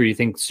situations, or do you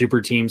think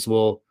super teams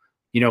will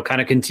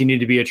kind of continue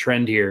to be a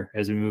trend here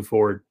as we move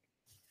forward?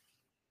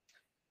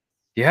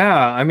 Yeah,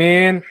 I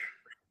mean,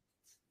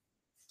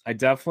 I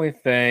definitely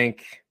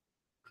think.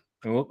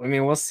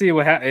 We'll see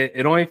what happens.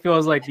 It only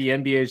feels like the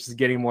NBA is just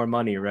getting more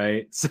money,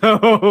 right?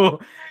 So,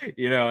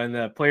 and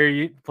the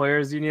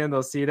players union,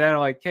 they'll see that,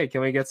 like, hey, can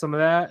we get some of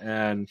that?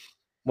 And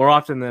more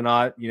often than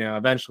not,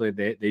 eventually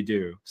they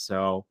do.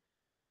 So,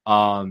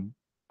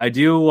 I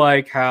do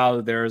like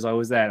how there's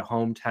always that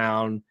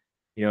hometown,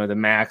 the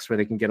max, where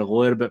they can get a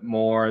little bit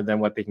more than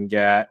what they can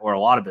get, or a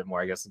lot of bit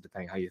more, I guess,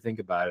 depending how you think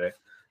about it.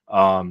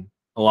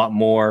 A lot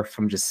more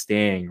from just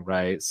staying,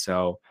 right?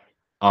 So,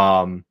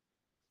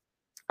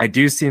 I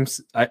do see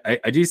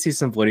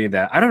some validity in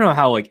that. I don't know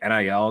how like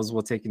NILs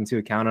will take into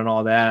account and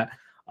all that,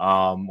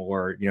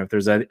 or if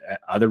there's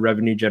other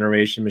revenue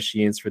generation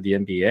machines for the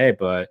NBA.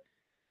 But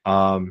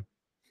I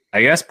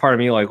guess part of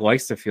me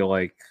likes to feel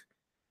like,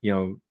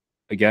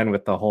 again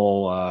with the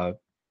whole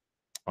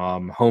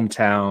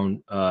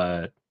hometown,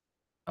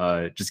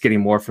 just getting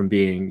more from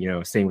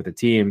being staying with the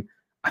team.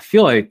 I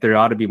feel like there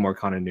ought to be more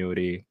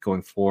continuity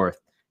going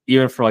forth,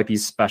 even for like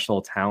these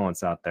special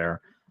talents out there.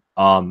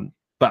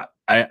 But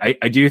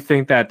I do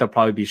think that they'll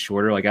probably be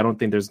shorter. Like, I don't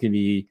think there's going to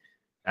be,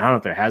 I don't know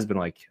if there has been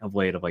like of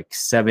late of like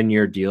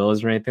 7-year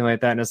deals or anything like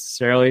that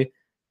necessarily.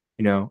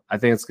 I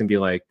think it's going to be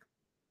like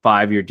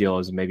 5-year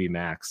deals, maybe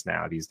max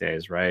now these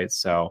days. Right.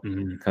 So,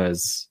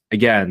 because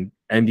again,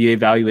 NBA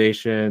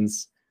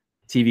valuations,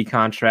 TV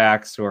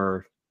contracts,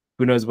 or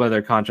who knows what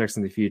other contracts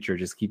in the future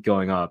just keep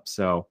going up.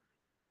 So,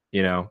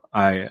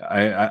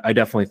 I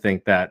definitely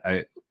think that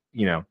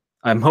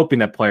I'm hoping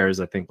that players,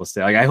 I think, will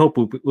stay. Like, I hope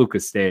Luka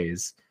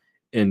stays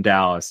in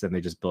Dallas and they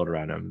just build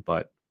around him,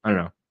 but I don't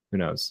know. Who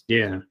knows?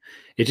 Yeah.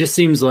 It just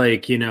seems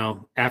like,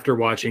 after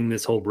watching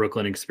this whole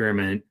Brooklyn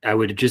experiment, I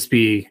would just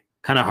be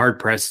kind of hard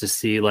pressed to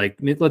see, like,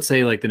 let's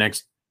say like the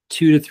next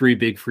 2 to 3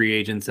 big free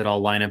agents that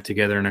all line up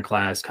together in a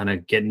class, kind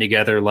of getting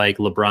together like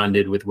LeBron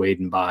did with Wade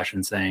and Bosh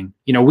and saying,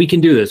 we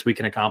can do this, we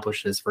can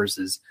accomplish this,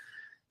 versus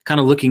kind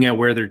of looking at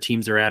where their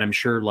teams are at. I'm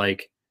sure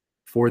like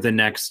for the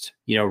next,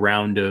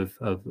 round of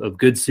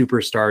good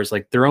superstars,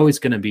 like they're always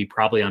going to be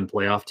probably on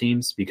playoff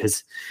teams,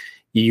 because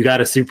you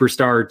got a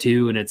superstar or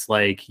two, and it's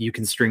like you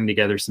can string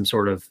together some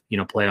sort of,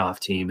 playoff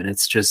team. And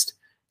it's just,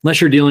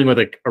 unless you're dealing with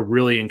a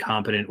really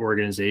incompetent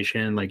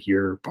organization, like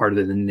you're part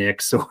of the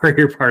Knicks or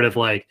you're part of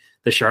like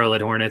the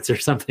Charlotte Hornets or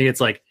something, it's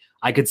like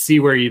I could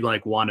see where you'd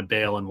like want to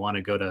bail and want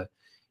to go to,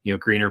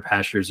 greener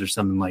pastures or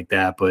something like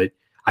that. But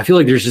I feel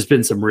like there's just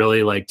been some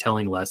really like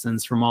telling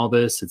lessons from all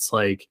this. It's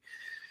like,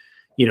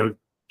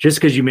 just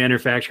because you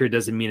manufacture it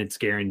doesn't mean it's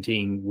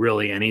guaranteeing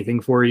really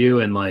anything for you.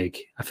 And like,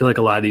 I feel like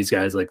a lot of these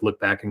guys like look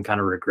back and kind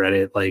of regret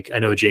it. Like, I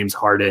know James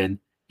Harden,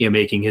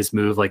 making his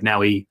move, like now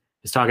he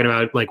is talking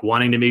about like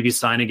wanting to maybe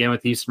sign again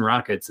with Houston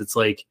Rockets. It's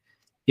like,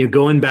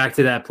 going back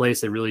to that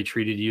place that really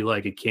treated you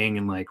like a king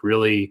and like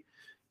really,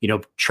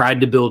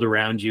 tried to build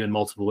around you in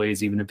multiple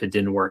ways, even if it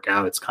didn't work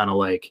out. It's kind of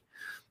like,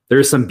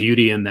 there's some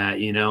beauty in that,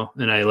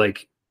 and I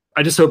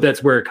just hope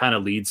that's where it kind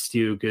of leads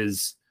to,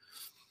 because,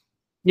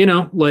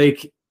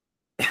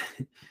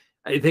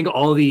 I think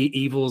all the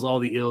evils, all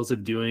the ills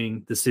of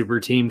doing the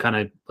super team kind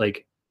of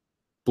like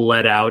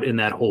bled out in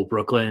that whole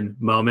Brooklyn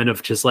moment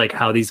of just like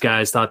how these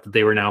guys thought that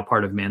they were now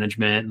part of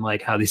management, and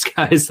like how these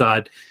guys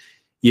thought,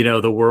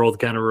 the world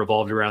kind of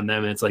revolved around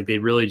them. And it's like, they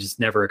really just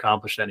never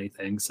accomplished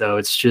anything. So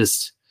it's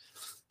just,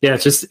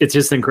 it's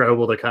just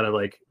incredible to kind of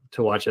like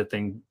to watch that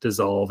thing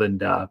dissolve.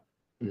 And, I'm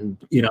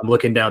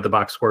looking down at the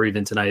box score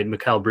even tonight.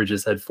 Mikal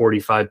Bridges had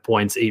 45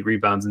 points, 8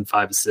 rebounds, and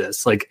 5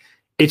 assists. Like,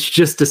 it's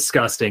just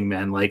disgusting,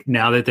 man. Like,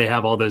 now that they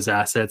have all those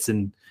assets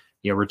and,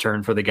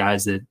 return for the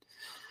guys that,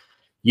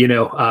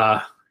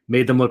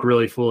 made them look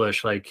really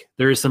foolish. Like,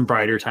 there is some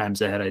brighter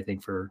times ahead, I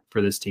think, for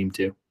this team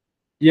too.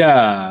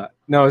 Yeah,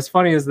 no, it's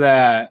funny is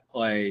that,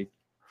 like,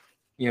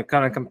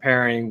 kind of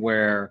comparing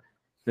where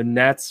the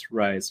Nets,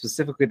 right,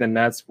 specifically the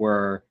Nets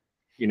were,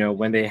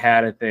 when they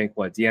had, I think,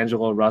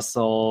 D'Angelo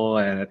Russell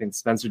and I think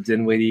Spencer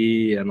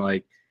Dinwiddie and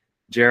like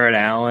Jared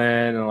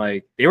Allen, and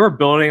like they were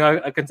building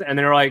and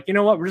they're like, you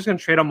know what, we're just gonna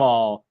trade them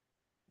all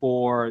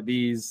for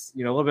these, a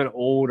little bit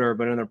older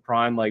but in their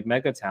prime like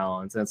mega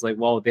talents. And it's like,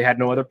 well, they had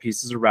no other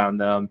pieces around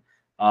them.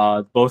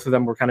 Both of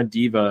them were kind of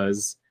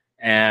divas,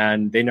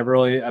 and they never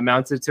really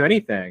amounted to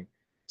anything.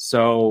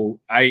 So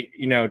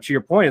to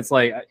your point, it's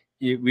like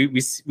we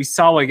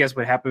saw, I guess,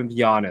 what happened with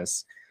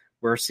Giannis.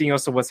 We're seeing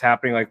also what's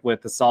happening like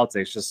with the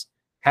Celtics, just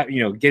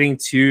getting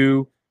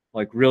to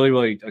like really,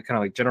 really kind of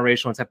like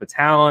generational type of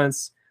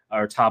talents,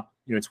 our top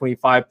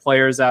 25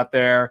 players out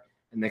there,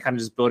 and they kind of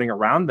just building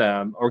around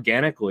them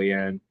organically,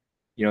 and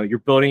you're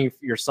building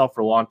yourself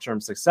for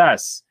long-term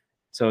success.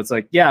 So it's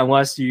like, yeah,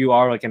 unless you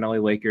are like an LA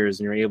Lakers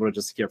and you're able to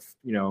just get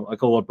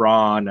like a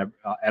LeBron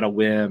at a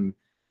whim,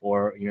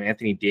 or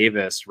Anthony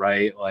Davis,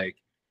 right? Like,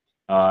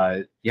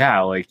 like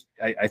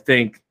I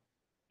think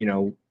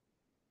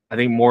I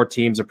think more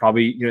teams are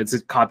probably, it's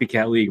a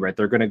copycat league, right?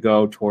 They're going to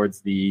go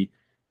towards the,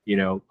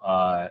 building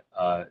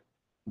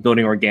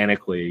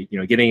organically,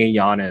 getting a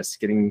Giannis,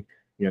 getting,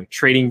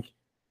 trading,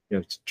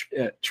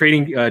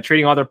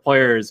 trading other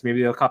players.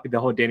 Maybe they'll copy the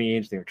whole Danny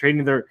Ainge thing,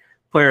 trading their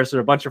players for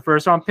a bunch of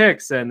first round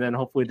picks. And then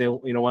hopefully they'll,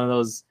 one of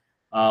those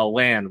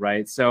land,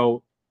 right?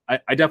 So I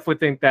definitely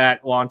think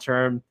that long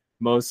term,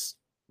 most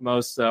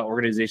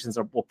organizations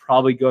will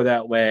probably go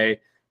that way.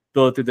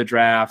 Build through the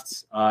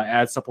drafts,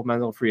 add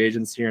supplemental free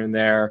agents here and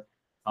there.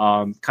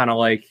 Kind of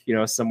like,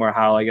 somewhere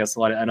how I guess a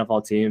lot of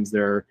NFL teams,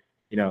 they're,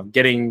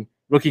 getting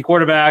rookie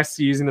quarterbacks,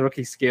 using the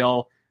rookie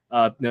scale,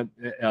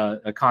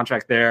 a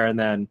contract there, and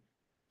then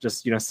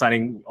just,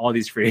 signing all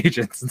these free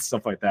agents and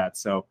stuff like that.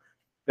 So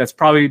that's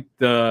probably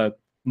the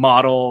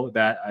model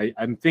that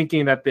I'm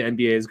thinking that the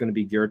NBA is going to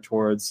be geared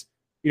towards,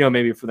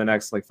 maybe for the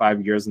next like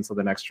 5 years until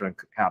the next trend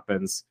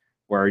happens,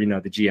 where, the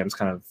GMs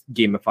kind of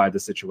gamify the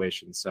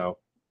situation. So,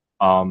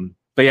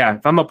 but yeah,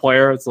 if I'm a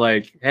player, it's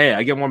like, hey,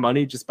 I get more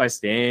money just by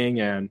staying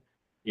and,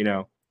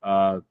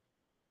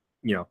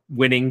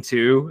 winning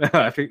too.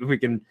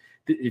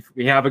 If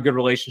we have a good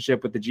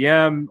relationship with the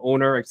GM,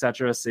 owner,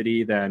 etc.,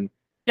 city, then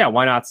yeah,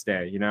 why not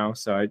stay?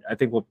 So I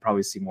think we'll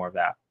probably see more of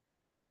that.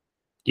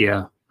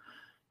 Yeah,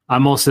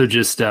 I'm also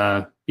just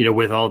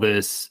with all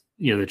this,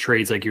 the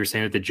trades like you were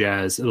saying with the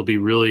Jazz, it'll be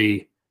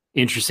really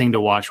interesting to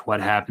watch what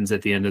happens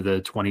at the end of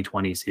the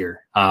 2020s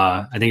here.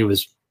 I think it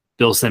was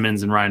Bill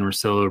Simmons and Ryan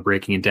Russillo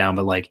breaking it down,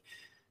 but like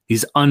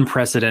these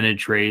unprecedented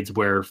trades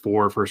where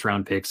 4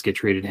 first-round picks get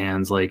traded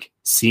hands, like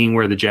seeing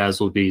where the Jazz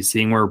will be,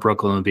 seeing where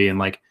Brooklyn will be, and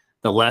like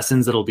the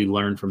lessons that'll be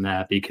learned from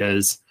that,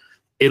 because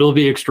it'll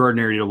be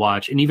extraordinary to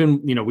watch. And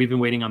even, we've been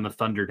waiting on the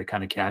Thunder to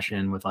kind of cash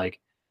in with like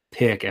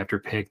pick after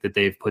pick that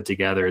they've put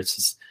together. It's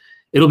just,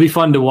 it'll be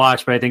fun to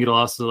watch, but I think it'll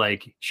also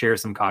like share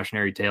some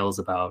cautionary tales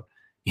about,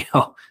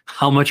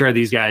 how much are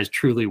these guys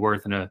truly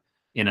worth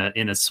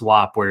in a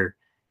swap where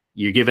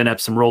you're giving up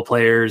some role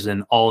players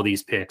and all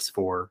these picks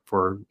for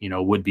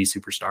would-be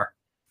superstar.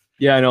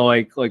 Yeah, I know,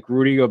 like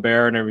Rudy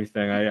Gobert and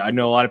everything. I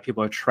know a lot of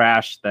people have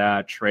trashed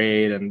that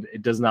trade, and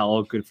it does not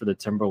look good for the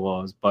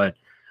Timberwolves. But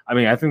I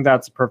mean, I think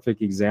that's a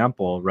perfect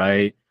example,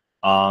 right?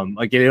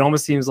 Like it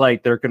almost seems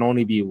like there can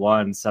only be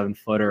one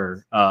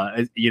 7-footer,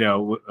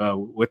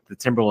 with the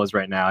Timberwolves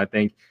right now. I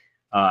think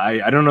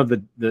I don't know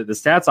the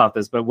stats off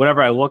this, but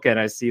whatever I look at,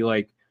 I see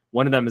like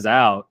one of them is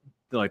out.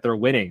 Like they're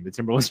winning. The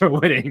Timberwolves are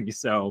winning.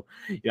 So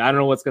yeah, I don't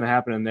know what's going to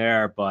happen in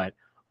there, but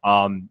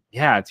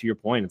to your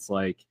point, it's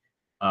like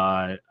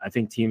I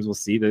think teams will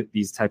see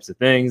these types of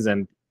things,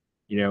 and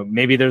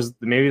maybe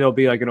there'll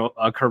be like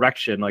a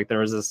correction, like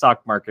there is a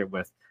stock market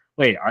with,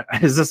 wait,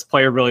 is this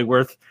player really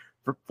worth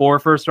 4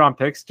 first-round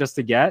picks just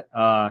to get?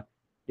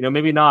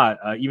 Maybe not,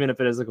 even if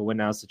it is like a win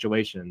now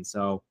situation.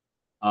 So,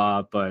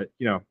 but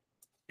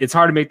it's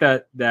hard to make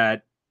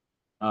that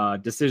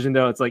decision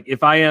though. It's like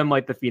if I am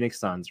like the Phoenix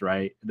Suns,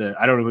 right?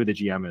 I don't know who the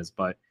GM is,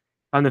 but if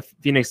I'm the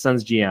Phoenix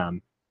Suns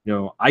GM,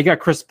 I got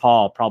Chris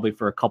Paul probably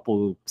for a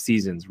couple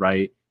seasons,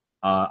 right?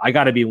 I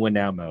got to be in win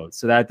now mode.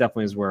 So that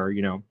definitely is where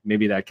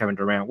maybe that Kevin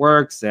Durant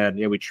works, and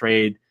we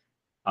trade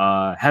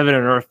heaven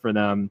and earth for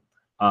them.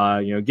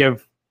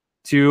 Give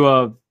two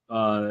of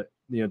the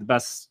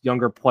best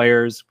younger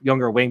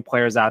wing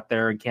players out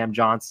there, in Cam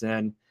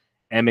Johnson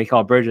and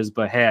Mikal Bridges.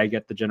 But hey, I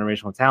get the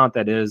generational talent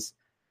that is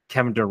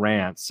Kevin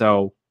Durant.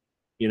 So,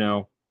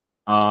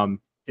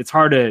 it's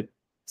hard to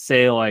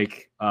say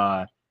like,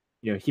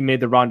 he made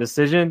the wrong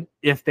decision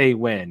if they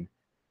win,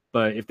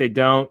 but if they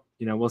don't,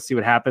 we'll see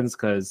what happens,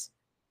 because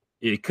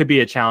it could be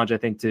a challenge, I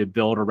think, to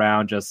build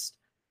around just,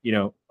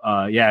 in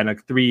like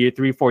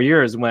 4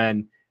 years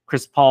when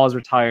Chris Paul is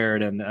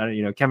retired and,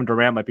 Kevin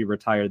Durant might be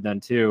retired then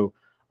too.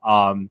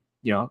 What are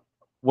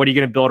you going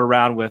to build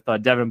around with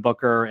Devin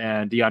Booker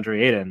and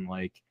DeAndre Ayton?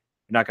 Like,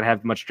 you're not going to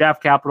have much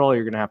draft capital.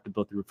 You're going to have to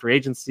build through free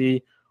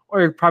agency, or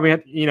you're probably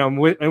have,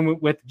 with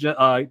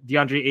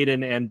DeAndre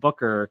Ayton and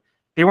Booker,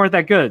 they weren't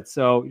that good.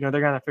 So, they're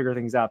going to figure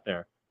things out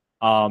there.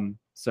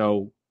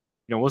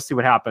 We'll see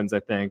what happens, I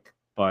think.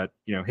 But,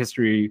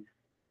 history,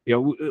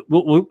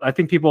 I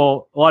think a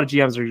lot of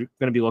GMs are going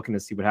to be looking to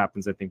see what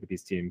happens, I think, with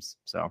these teams.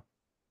 So,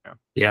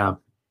 yeah.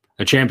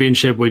 A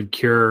championship would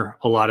cure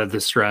a lot of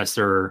the stress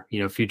or,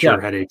 future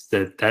headaches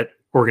that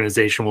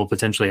organization will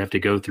potentially have to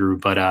go through.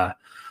 But,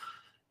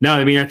 no,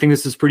 I mean, I think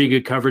this is pretty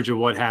good coverage of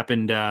what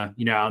happened, out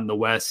in the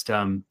West.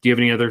 Do you have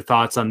any other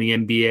thoughts on the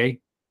NBA?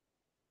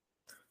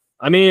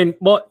 I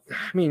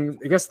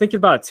guess thinking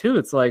about it too,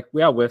 it's like,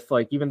 with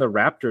like even the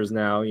Raptors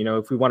now,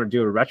 if we want to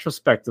do a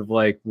retrospective,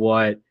 like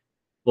what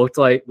looked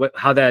like,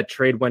 how that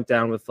trade went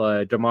down with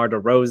DeMar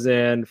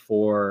DeRozan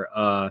for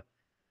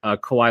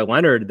Kawhi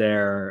Leonard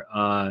there,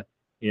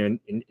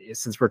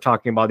 since we're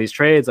talking about these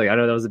trades, like I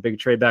know that was a big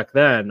trade back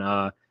then.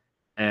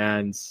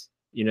 And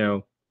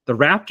the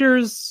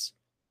Raptors,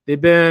 they've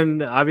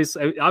been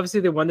obviously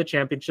they won the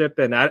championship.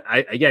 And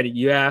I again,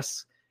 you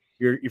ask,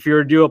 if you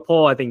were to do a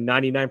poll, I think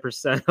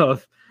 99%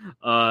 of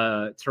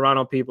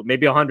Toronto people,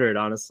 maybe 100,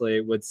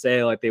 honestly, would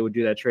say like they would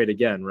do that trade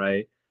again,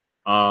 right?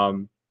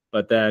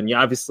 But then,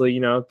 obviously,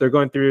 they're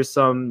going through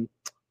some,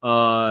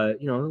 a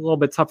little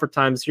bit tougher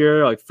times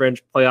here, like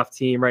fringe playoff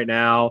team right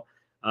now.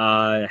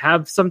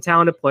 Have some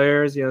talented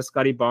players,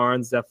 Scotty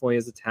Barnes definitely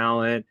is a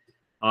talent.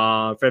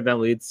 Fred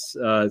VanVleet's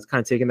is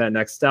kind of taking that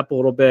next step a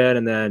little bit,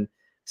 and then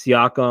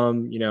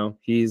Siakam,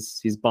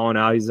 he's balling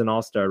out. He's an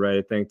all-star, right?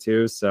 I think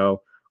too.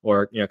 So,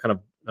 or kind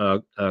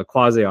of a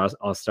quasi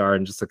all-star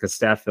and just like a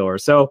stat filler.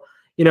 So,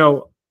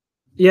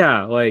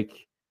 like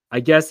I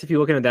guess if you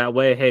look at it that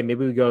way, hey,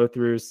 maybe we go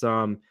through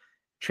some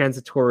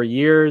transitory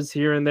years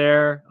here and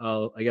there.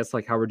 I guess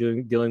like how we're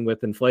dealing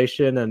with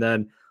inflation, and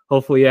then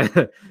hopefully,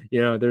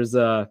 there's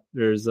a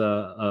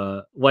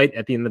light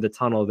at the end of the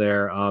tunnel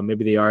there.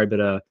 Maybe they are able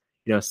to,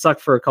 suck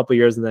for a couple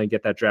years and then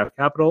get that draft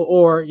capital,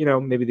 or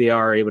maybe they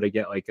are able to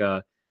get like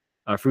a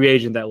free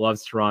agent that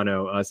loves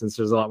Toronto, since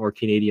there's a lot more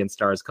Canadian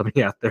stars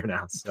coming out there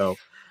now. So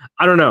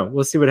I don't know.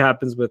 We'll see what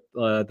happens with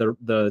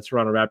the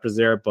Toronto Raptors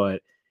there.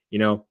 But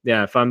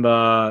if I'm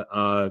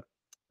the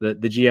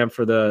GM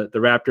for the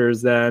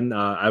Raptors, then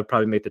I would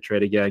probably make the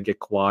trade again, get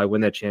Kawhi,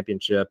 win that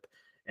championship,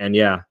 and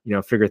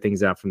figure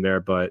things out from there.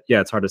 But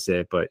it's hard to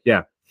say. But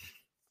no,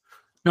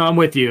 I'm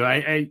with you.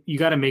 You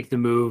got to make the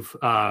move.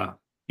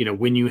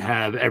 When you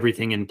have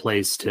everything in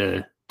place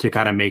to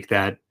kind of make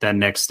that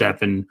next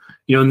step. And,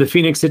 in the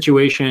Phoenix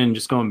situation,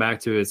 just going back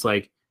to it, it's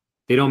like,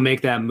 they don't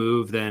make that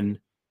move, then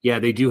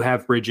they do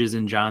have Bridges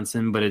and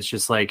Johnson, but it's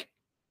just like,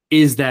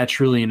 is that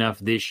truly enough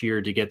this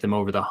year to get them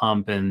over the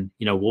hump? And,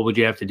 what would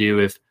you have to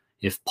do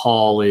if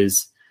Paul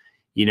is,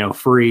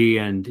 free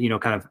and,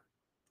 kind of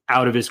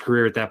out of his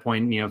career at that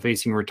point,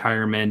 facing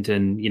retirement,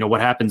 and, what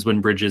happens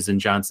when Bridges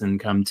and Johnson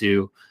come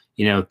to,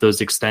 those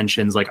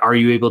extensions? Like, are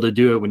you able to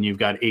do it when you've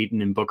got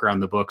Ayton and Booker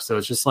on the book? So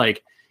it's just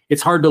like,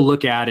 it's hard to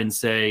look at and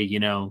say,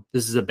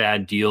 this is a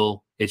bad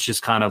deal. It's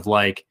just kind of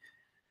like,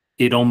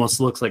 it almost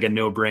looks like a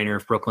no-brainer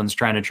if Brooklyn's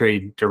trying to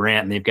trade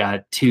Durant and they've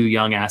got 2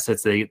 young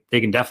assets they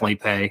can definitely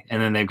pay,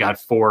 and then they've got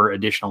 4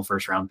 additional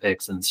first-round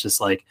picks. And it's just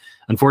like,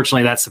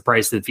 unfortunately, that's the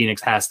price that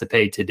Phoenix has to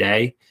pay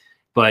today.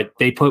 But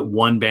they put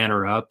one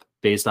banner up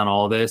based on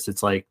all this.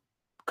 It's like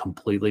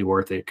completely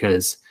worth it,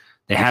 because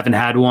they haven't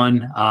had one.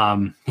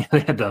 They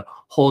had the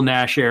whole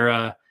Nash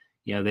era.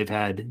 They've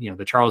had,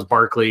 the Charles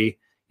Barkley,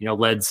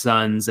 led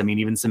Suns. I mean,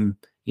 even some,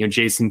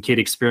 Jason Kidd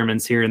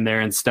experiments here and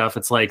there and stuff.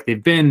 It's like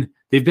they've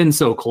been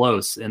so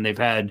close, and they've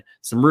had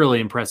some really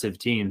impressive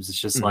teams. It's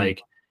just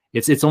like,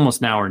 it's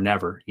almost now or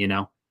never,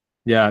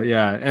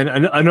 Yeah.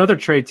 And another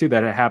trade too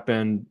that had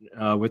happened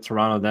with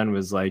Toronto then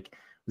was it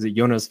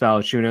Jonas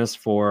Valanciunas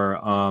for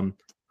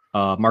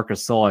Marc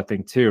Gasol, I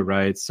think too,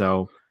 right?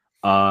 So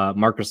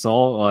Marc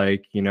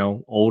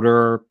Gasol,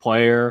 older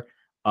player,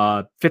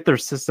 fit their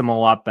system a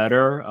lot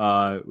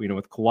better,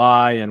 with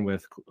Kawhi and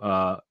with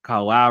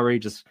Kyle Lowry,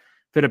 just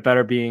fit it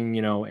better, being,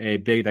 a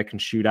big that can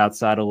shoot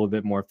outside a little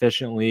bit more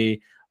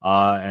efficiently,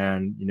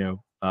 and,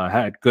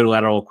 had good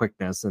lateral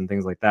quickness and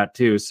things like that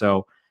too.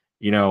 So,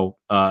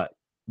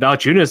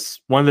 Valanciunas,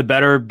 one of the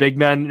better big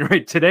men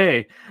right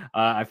today,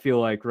 I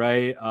feel like,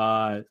 right?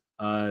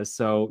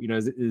 So,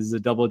 is a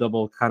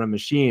double kind of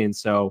machine.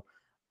 So,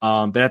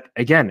 but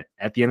again,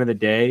 at the end of the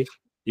day,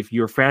 if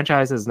your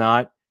franchise has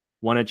not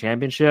won a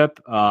championship,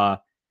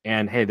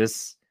 and hey,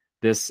 this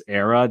this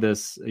era,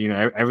 this,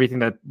 everything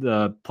that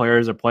the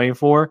players are playing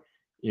for,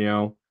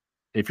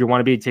 if you want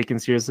to be taken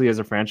seriously as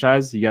a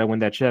franchise, you got to win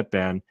that chip.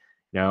 And,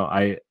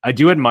 I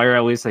do admire,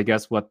 at least, I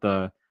guess, what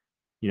the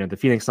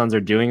Phoenix Suns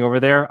are doing over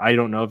there. I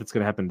don't know if it's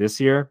going to happen this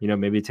year.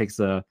 Maybe it takes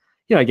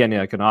again,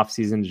 like an off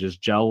season to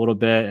just gel a little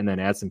bit and then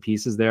add some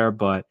pieces there.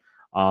 But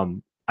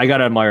I got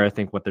to admire, I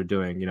think, what they're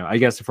doing. I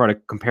guess if we're to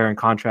compare and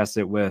contrast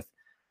it with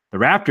the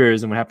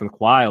Raptors and what happened with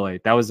Kawhi,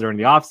 like that was during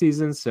the off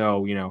season.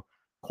 So,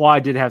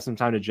 Kawhi did have some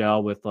time to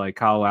gel with like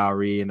Kyle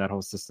Lowry and that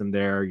whole system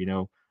there,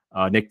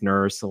 Nick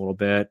Nurse a little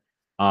bit.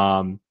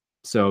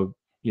 So,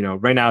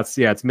 right now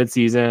it's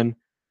mid-season.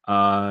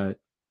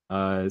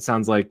 It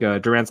sounds like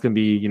Durant's going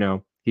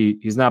to be,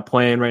 he's not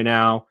playing right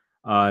now.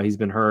 He's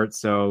been hurt,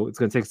 so it's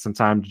going to take some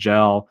time to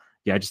gel.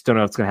 Yeah, I just don't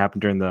know what's going to happen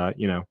during the,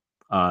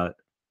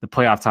 the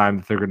playoff time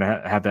if they're going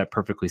to have that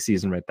perfectly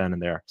season right then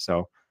and there.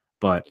 So,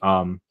 but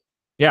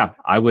yeah,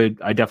 I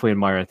definitely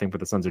admire, I think, what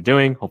the Suns are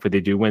doing. Hopefully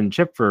they do win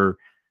chip for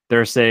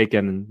their sake,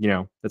 and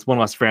it's one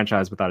less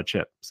franchise without a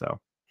chip. So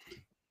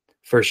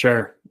for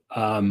sure.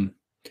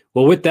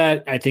 Well, with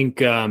that, I think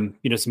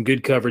some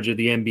good coverage of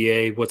the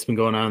NBA, what's been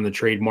going on in the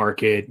trade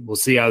market. We'll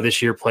see how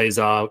this year plays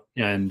out,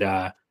 and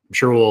I'm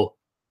sure we'll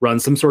run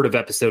some sort of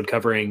episode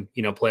covering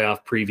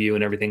playoff preview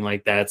and everything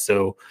like that.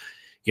 So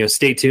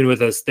stay tuned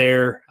with us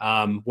there.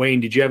 Wayne,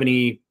 did you have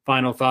any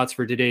final thoughts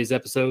for today's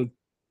episode?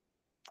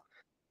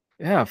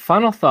 Yeah,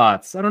 final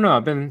thoughts. I don't know.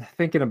 I've been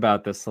thinking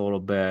about this a little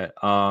bit.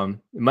 It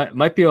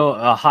might be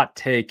a hot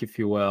take, if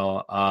you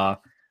will.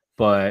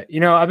 But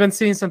I've been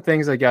seeing some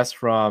things, I guess,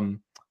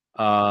 from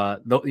all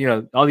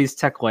these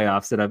tech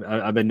layoffs that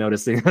I've been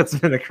noticing that's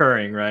been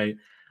occurring, right?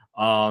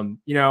 I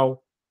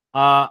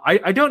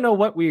don't know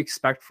what we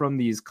expect from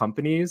these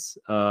companies.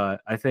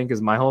 I think is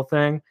my whole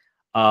thing.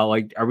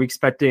 Like, are we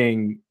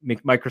expecting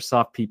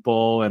Microsoft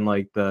people and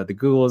like the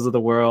Googles of the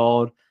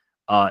world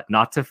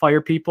not to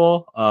fire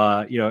people?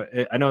 I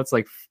know it's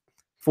like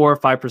 4 or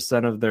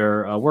 5% of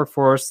their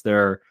workforce.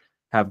 They're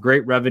have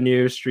great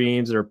revenue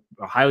streams. They're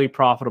highly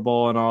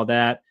profitable and all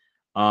that.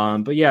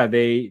 But yeah,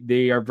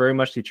 they are very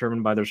much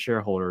determined by their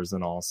shareholders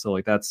and all. So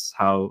like that's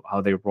how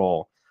they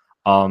roll.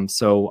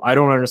 So I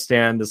don't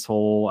understand this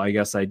whole, I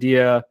guess,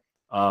 idea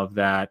of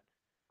that.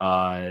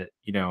 Not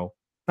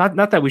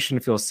that we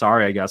shouldn't feel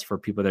sorry, I guess, for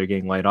people that are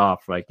getting laid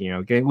off. Like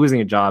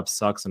losing a job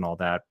sucks and all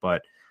that,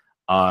 but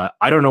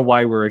I don't know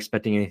why we're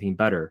expecting anything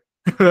better.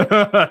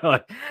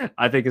 Like,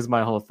 I think is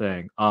my whole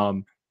thing.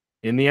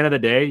 In the end of the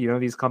day,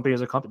 these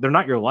companies are they're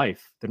not your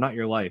life. They're not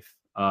your life.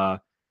 And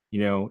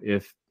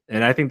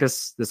I think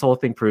this whole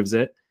thing proves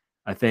it.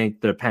 I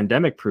think the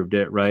pandemic proved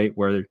it, right?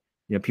 Where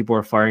people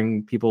are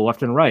firing people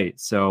left and right.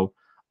 So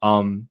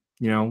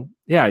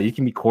yeah, you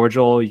can be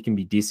cordial, you can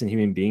be decent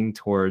human being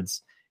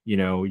towards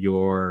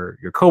your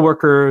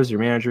coworkers,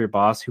 your manager, your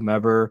boss,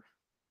 whomever.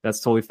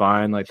 That's totally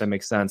fine. Like that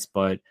makes sense.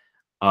 But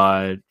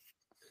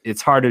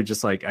it's hard to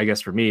just like, I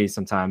guess for me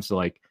sometimes to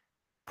like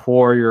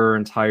pour your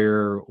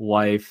entire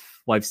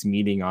life's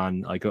meaning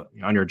on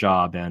your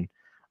job. And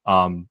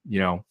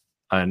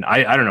and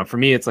I don't know, for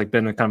me it's like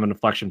been a kind of an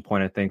inflection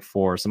point, I think,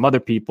 for some other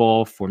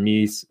people. For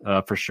me,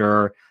 for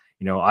sure,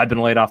 I've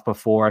been laid off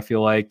before, I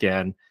feel like,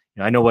 and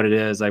I know what it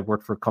is. I've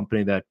worked for a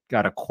company that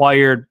got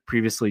acquired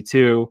previously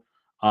too,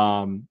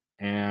 and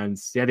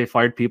yeah, they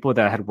fired people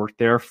that had worked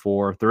there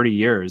for 30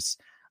 years,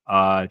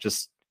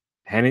 just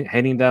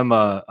handing them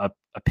a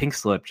pink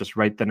slip just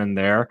right then and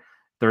there,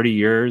 30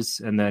 years,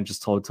 and then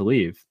just told to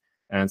leave.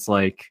 And it's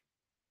like,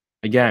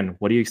 again,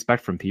 what do you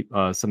expect from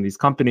people? Some of these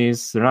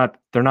companies,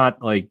 they're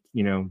not like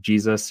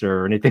Jesus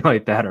or anything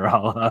like that, or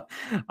Allah.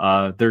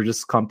 They're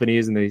just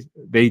companies, and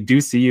they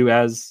do see you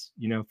as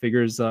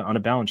figures on a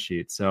balance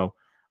sheet. So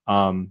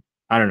I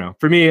don't know.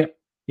 For me,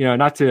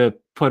 not to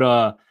put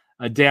a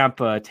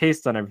damp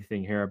taste on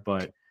everything here,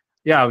 but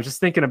yeah, I was just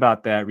thinking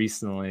about that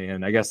recently,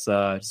 and I guess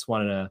just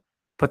wanted to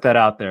put that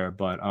out there.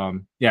 But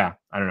yeah,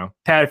 I don't know,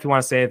 Pat, if you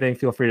want to say anything,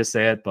 feel free to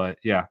say it. But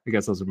yeah, I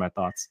guess those are my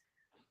thoughts.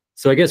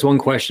 So I guess one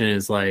question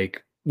is,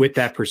 like, with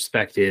that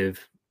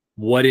perspective,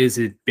 what has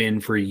it been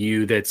for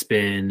you that's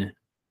been,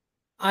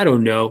 I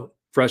don't know,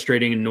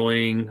 frustrating,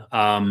 annoying?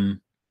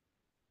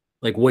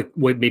 Like what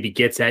maybe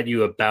gets at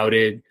you about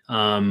it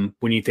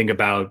when you think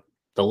about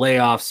the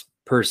layoffs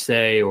per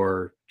se,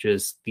 or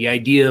just the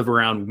idea of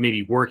around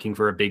maybe working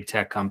for a big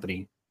tech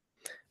company?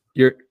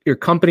 Your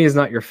company is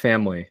not your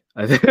family.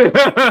 I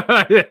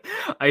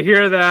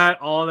hear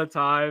that all the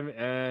time,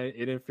 and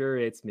it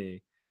infuriates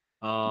me.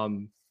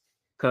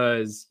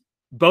 Because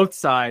both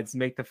sides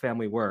make the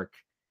family work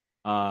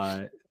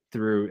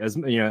through, as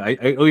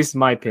at least in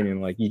my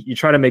opinion, like you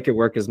try to make it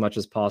work as much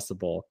as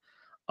possible.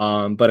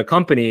 But a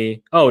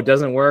company, it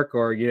doesn't work,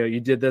 or you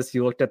did this,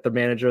 you looked at the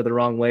manager the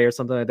wrong way or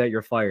something like that,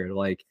 you're fired.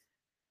 Like,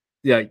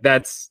 yeah,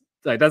 that's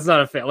not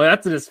a family.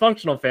 That's a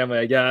dysfunctional family,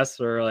 I guess,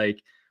 or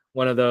like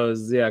one of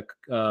those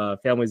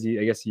families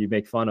I guess you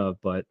make fun of.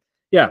 But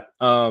yeah,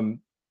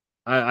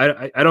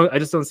 I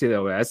just don't see it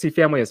that way. I see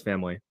family as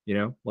family,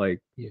 like,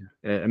 yeah.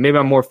 And maybe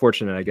I'm more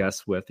fortunate, I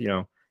guess, with,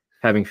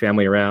 having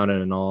family around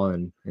and all,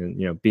 and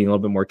being a little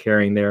bit more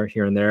caring there,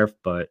 here and there.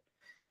 But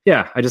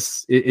yeah,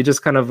 it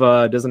just kind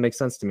of doesn't make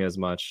sense to me as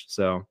much.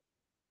 So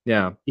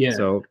yeah. Yeah.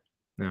 So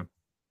yeah.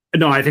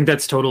 No, I think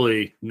that's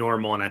totally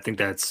normal, and I think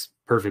that's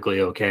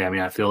perfectly okay. I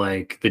mean, I feel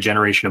like the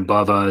generation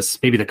above us,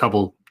 maybe the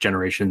couple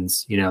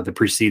generations, that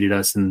preceded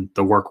us in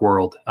the work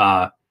world,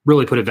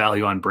 really put a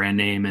value on brand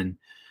name and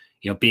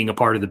being a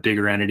part of the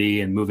bigger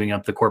entity and moving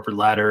up the corporate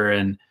ladder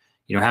and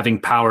having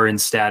power and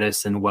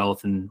status and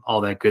wealth and all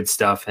that good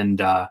stuff.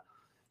 And I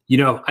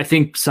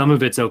think some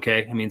of it's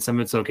okay. I mean, some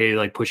of it's okay,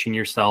 like pushing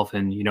yourself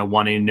and,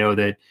 wanting to know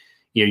that,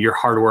 your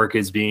hard work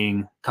is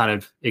being kind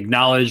of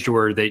acknowledged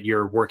or that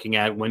you're working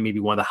at maybe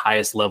one of the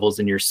highest levels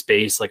in your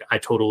space. Like I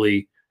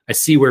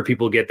see where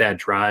people get that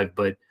drive.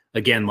 But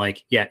again,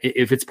 like, yeah,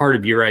 if it's part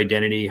of your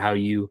identity, how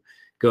you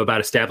go about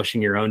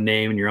establishing your own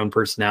name and your own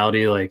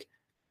personality, like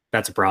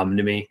that's a problem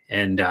to me.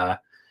 And,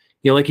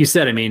 like you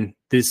said, I mean,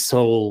 this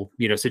whole,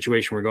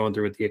 situation we're going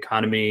through with the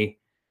economy,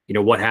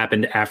 what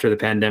happened after the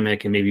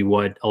pandemic and maybe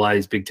what a lot of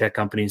these big tech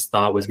companies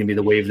thought was going to be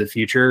the wave of the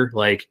future,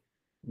 like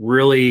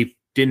really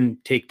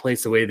didn't take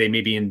place the way they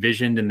maybe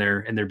envisioned in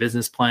their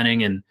business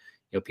planning. And,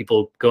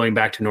 people going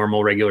back to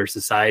normal, regular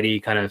society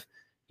kind of,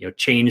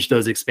 changed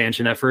those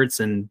expansion efforts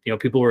and,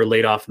 people were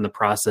laid off in the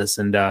process.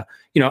 And,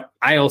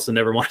 I also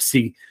never want to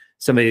see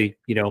somebody,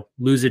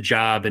 lose a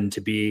job and to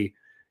be,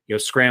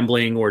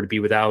 scrambling or to be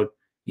without,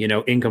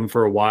 income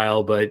for a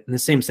while. But in the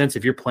same sense,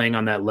 if you're playing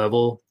on that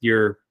level,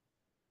 you're,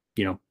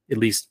 at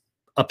least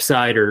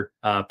upside or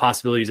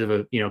possibilities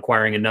of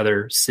acquiring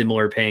another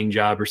similar paying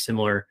job or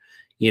similar,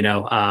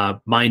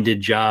 minded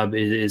job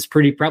is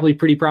probably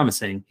pretty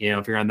promising,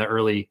 if you're on the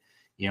early,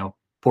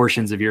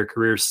 portions of your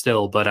career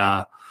still.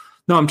 But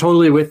no, I'm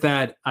totally with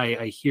that.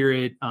 I hear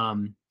it. I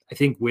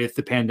think with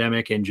the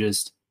pandemic and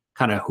just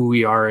kind of who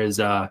we are as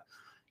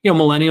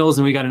millennials,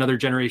 and we got another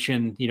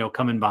generation,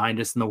 coming behind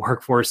us in the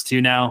workforce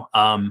too now.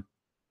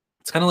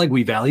 It's kind of like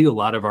we value a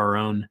lot of our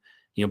own,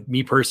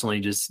 me personally,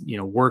 just,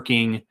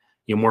 working,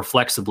 more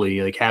flexibly,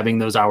 like having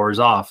those hours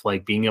off,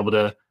 like being able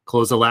to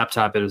close the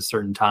laptop at a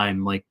certain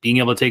time, like being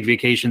able to take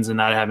vacations and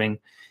not having,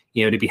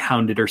 to be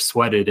hounded or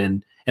sweated.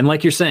 And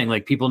like you're saying,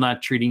 like people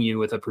not treating you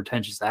with a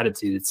pretentious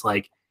attitude. It's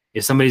like,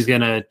 if somebody's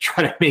going to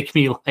try to make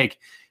me like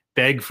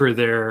beg for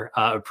their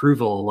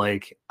approval,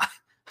 like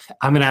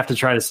I'm going to have to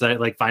try to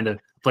like find a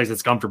place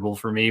that's comfortable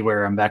for me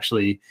where I'm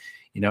actually,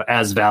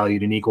 as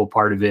valued an equal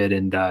part of it.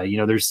 And,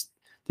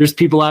 there's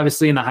people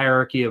obviously in the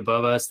hierarchy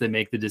above us that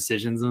make the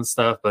decisions and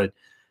stuff, but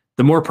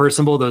the more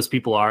personable those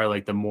people are,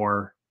 like the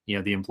more,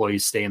 the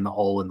employees stay in the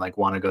hole and like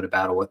want to go to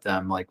battle with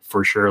them, like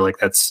for sure. Like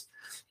that's,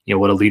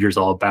 what a leader's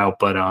all about.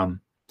 But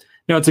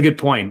no, it's a good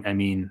point. I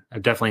mean,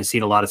 I've definitely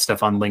seen a lot of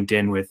stuff on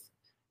LinkedIn with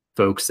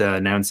folks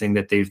announcing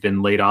that they've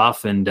been laid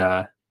off and,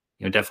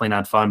 definitely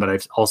not fun, but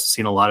I've also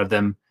seen a lot of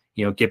them,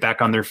 get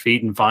back on their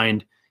feet and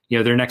find,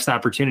 their next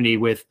opportunity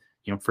with,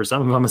 for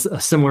some of them a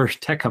similar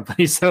tech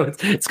company. So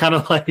it's kind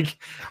of like,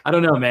 I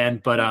don't know,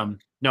 man, but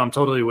no, I'm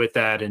totally with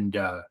that. And,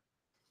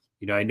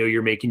 I know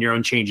you're making your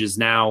own changes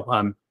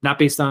now, not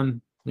based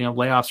on,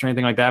 layoffs or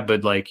anything like that,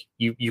 but like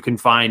you can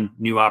find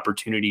new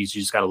opportunities.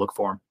 You just got to look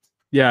for them.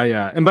 Yeah,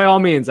 yeah, and by all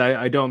means,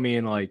 I don't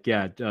mean like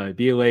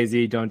be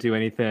lazy, don't do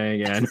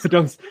anything, and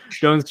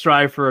don't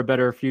strive for a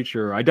better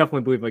future. I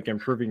definitely believe like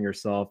improving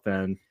yourself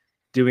and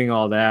doing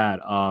all that,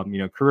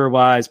 career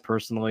wise,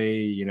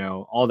 personally,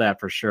 all that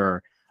for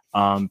sure.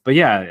 But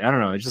yeah, I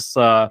don't know. It's just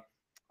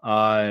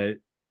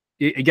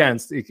again,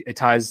 it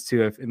ties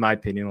to, in my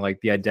opinion, like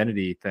the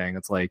identity thing.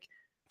 It's like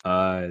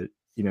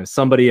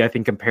somebody I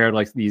think compared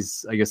like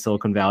these, I guess,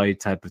 Silicon Valley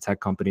type of tech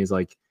companies,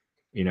 like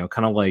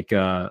kind of like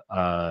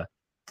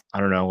I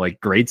don't know, like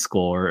grade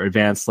school or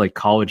advanced like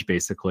college,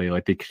 basically.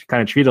 Like they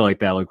kind of treat it like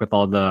that, like with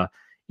all the,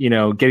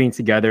 getting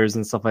togethers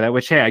and stuff like that,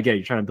 which, hey, I get it.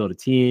 You're trying to build a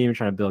team, you're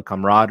trying to build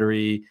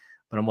camaraderie,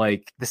 but I'm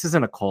like, this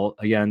isn't a cult.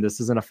 Again, this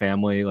isn't a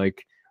family.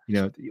 Like,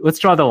 let's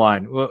draw the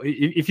line. Well,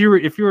 if you were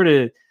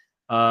to,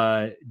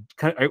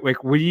 kind of,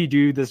 like, would you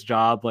do this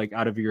job like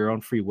out of your own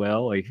free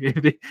will? Like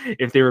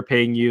if they were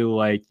paying you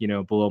like,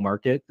 below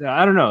market,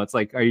 I don't know. It's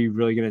like, are you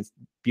really going to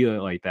be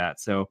like that?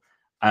 So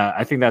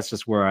I think that's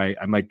just where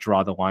I might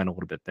draw the line a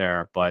little bit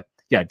there. But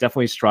yeah,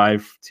 definitely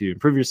strive to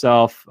improve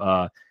yourself,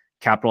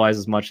 capitalize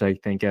as much, I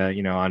think,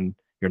 on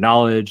your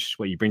knowledge,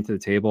 what you bring to the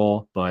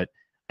table. But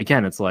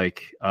again, it's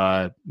like,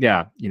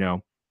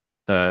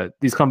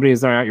 these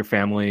companies are not your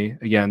family.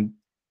 Again,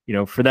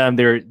 for them,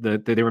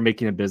 they were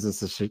making a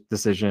business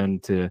decision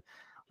to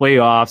lay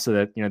off so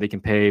that, they can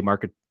pay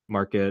market,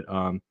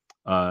 or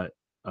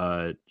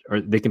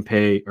they can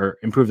pay or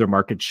improve their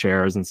market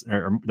shares and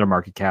or their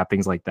market cap,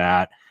 things like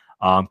that.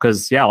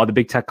 Because all the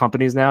big tech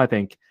companies now, I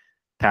think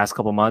past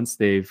couple months,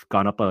 they've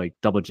gone up by like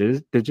double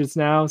digits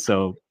now.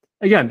 So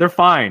again, they're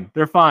fine.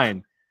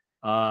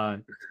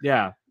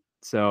 Yeah.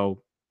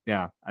 So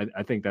yeah,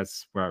 I think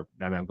that's where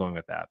I'm going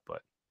with that.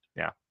 But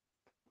yeah.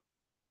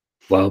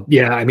 Well,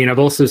 yeah, I mean, I've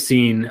also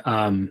seen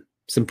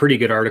some pretty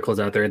good articles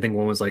out there. I think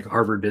one was like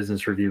Harvard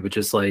Business Review, but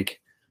just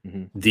like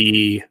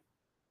the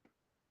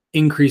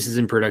increases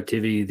in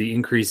productivity, the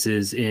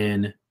increases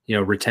in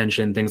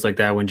retention, things like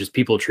that, when just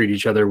people treat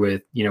each other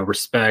with,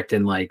 respect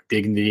and like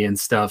dignity and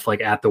stuff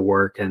like at the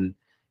work. And,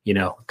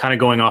 kind of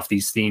going off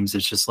these themes,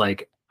 it's just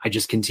like, I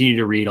just continue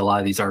to read a lot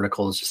of these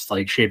articles, just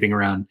like shaping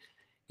around,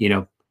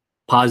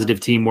 positive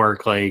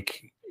teamwork,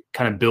 like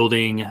kind of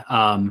building,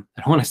 I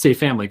don't want to say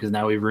family, because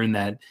now we've ruined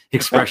that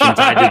expression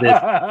tied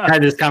to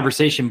this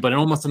conversation, but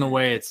almost in a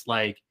way it's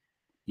like,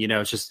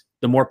 it's just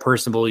the more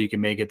personable you can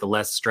make it, the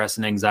less stress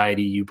and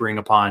anxiety you bring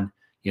upon,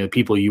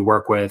 people you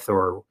work with,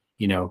 or,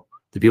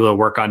 the people that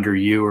work under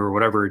you, or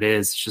whatever it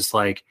is. It's just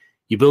like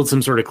you build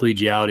some sort of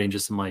collegiality and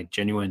just some like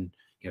genuine,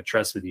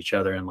 trust with each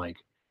other, and like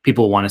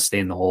people want to stay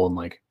in the hole and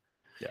like,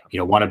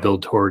 want to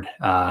build toward,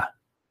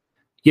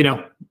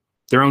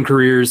 their own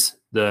careers,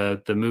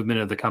 the movement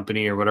of the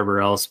company or whatever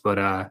else. But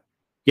I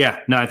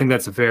think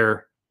that's a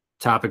fair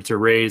topic to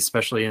raise,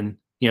 especially in,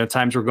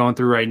 times we're going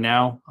through right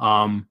now.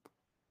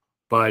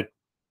 But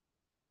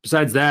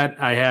besides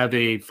that, I have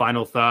a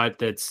final thought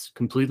that's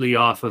completely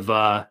off of,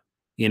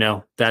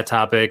 that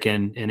topic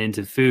and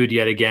into food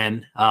yet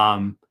again.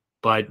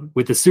 But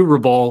with the Super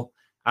Bowl,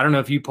 I don't know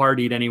if you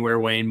partied anywhere,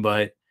 Wayne,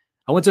 but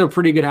I went to a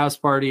pretty good house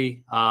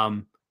party.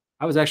 I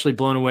was actually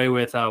blown away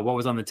with what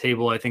was on the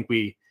table. I think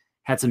we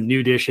had some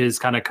new dishes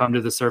kind of come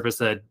to the surface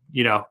that,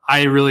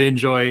 I really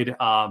enjoyed.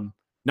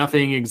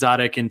 Nothing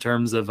exotic in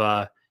terms of,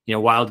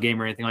 wild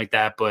game or anything like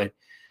that, but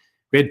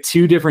we had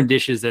two different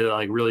dishes that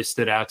like really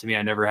stood out to me.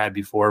 I never had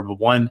before, but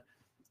one,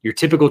 your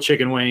typical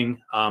chicken wing,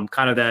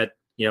 kind of that,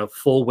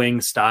 full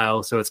wing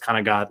style. So it's kind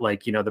of got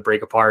like, the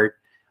break apart,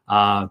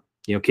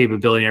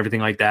 capability and everything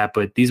like that.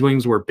 But these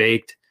wings were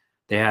baked.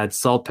 They had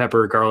salt,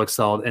 pepper, garlic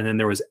salt, and then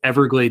there was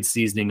Everglades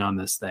seasoning on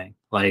this thing.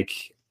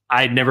 Like,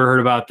 I'd never heard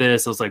about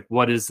this. I was like,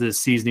 what is this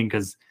seasoning?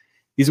 Because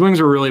these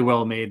wings were really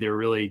well made. They were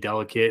really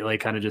delicate,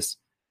 like kind of just,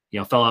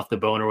 fell off the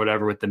bone or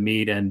whatever with the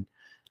meat. And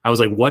I was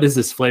like, what is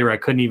this flavor? I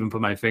couldn't even put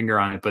my finger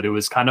on it, but it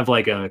was kind of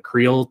like a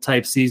Creole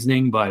type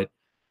seasoning, but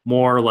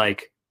more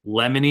like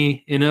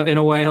lemony in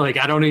a way. Like,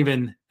 I don't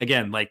even,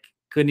 again, like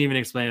couldn't even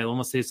explain it. It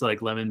almost tastes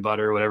like lemon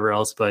butter or whatever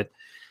else. But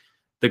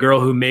the girl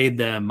who made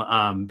them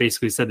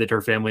basically said that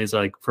her family is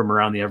like from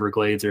around the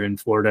Everglades or in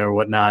Florida or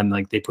whatnot. And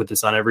like they put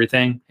this on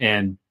everything.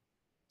 And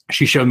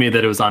she showed me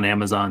that it was on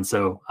Amazon.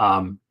 So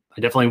I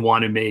definitely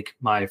want to make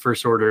my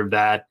first order of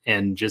that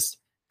and just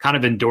kind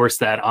of endorse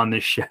that on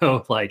this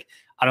show. Like,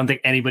 I don't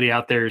think anybody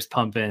out there is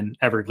pumping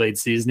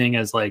Everglades seasoning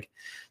as like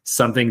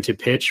something to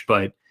pitch,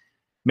 but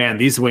man,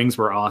 these wings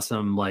were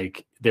awesome.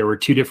 Like, there were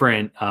two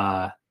different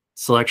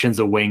selections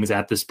of wings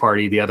at this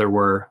party. The other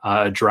were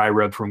a dry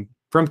rub from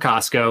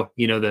Costco,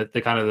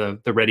 the kind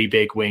of the ready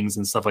bake wings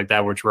and stuff like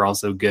that, which were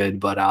also good.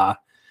 But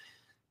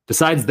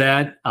besides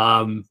that,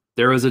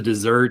 there was a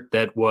dessert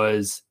that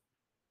was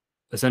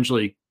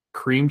essentially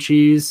cream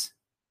cheese.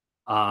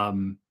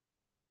 There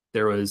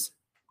was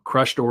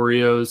crushed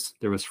Oreos.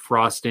 There was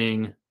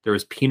frosting. There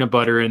was peanut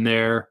butter in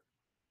there.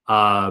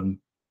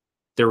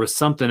 There was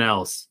something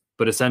else,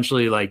 but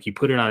essentially like you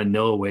put it on a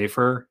Nilla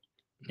wafer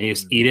and you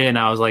just eat it. And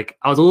I was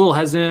a little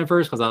hesitant at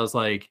first because I was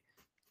like,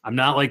 I'm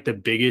not like the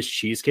biggest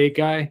cheesecake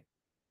guy,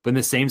 but in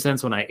the same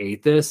sense, when I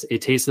ate this,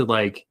 it tasted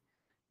like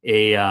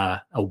a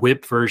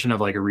whipped version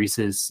of like a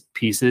Reese's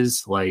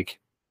Pieces, like,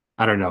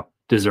 I don't know,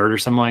 dessert or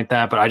something like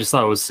that. But I just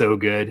thought it was so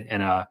good.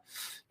 And,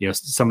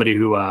 somebody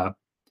who,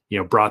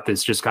 brought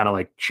this just kind of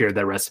like shared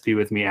that recipe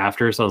with me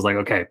after. So I was like,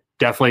 okay,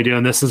 definitely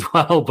doing this as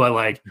well. But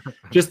like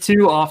just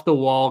two off the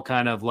wall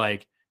kind of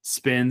like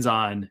spins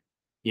on,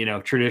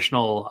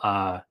 traditional,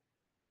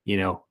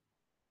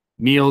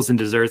 meals and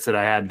desserts that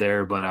I had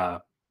there. But I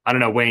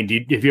don't know, Wayne,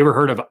 have you ever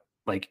heard of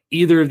like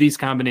either of these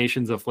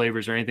combinations of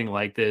flavors or anything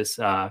like this,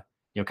 kind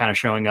of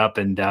showing up?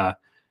 And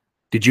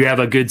did you have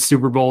a good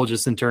Super Bowl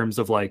just in terms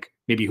of like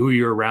maybe who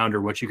you're around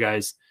or what you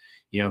guys,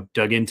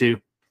 dug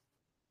into?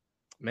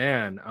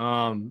 Man,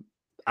 I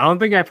don't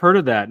think I've heard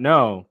of that.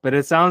 No, but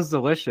it sounds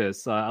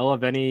delicious. I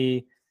love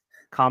any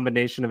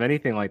combination of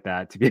anything like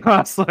that, to be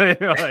honest. I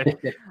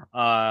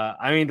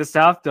mean, the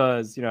South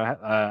does,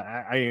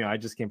 I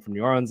just came from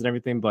New Orleans and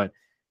everything, but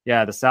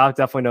yeah, the South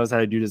definitely knows how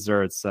to do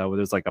desserts,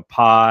 whether it's like a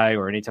pie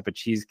or any type of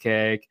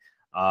cheesecake.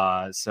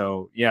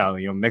 So yeah,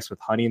 mixed with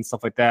honey and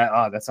stuff like that.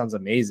 Oh, that sounds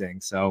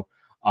amazing. So,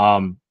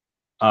 but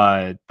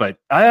I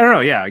don't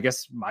know. Yeah, I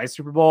guess my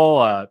Super Bowl,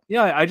 I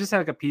just had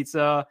like a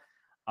pizza.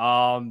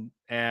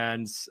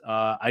 Just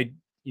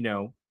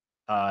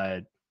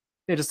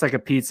like a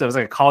pizza. It was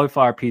like a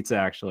cauliflower pizza,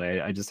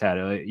 actually. I just had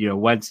it,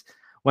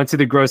 went to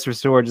the grocery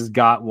store, just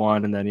got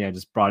one, and then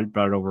just brought it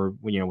over,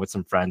 with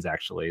some friends,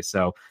 actually.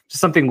 So just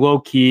something low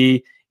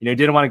key,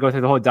 didn't want to go through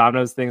the whole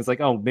Domino's thing. It's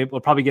like, oh, maybe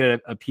we'll probably get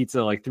a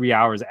pizza like 3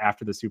 hours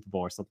after the Super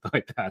Bowl or something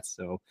like that.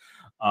 So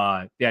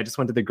I just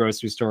went to the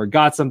grocery store,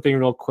 got something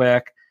real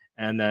quick,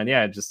 and then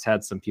just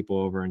had some people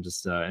over and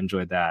just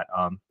enjoyed that.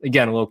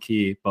 Again, low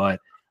key, but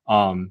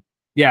I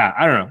don't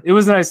know. It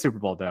was a nice Super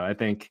Bowl, though. I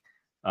think,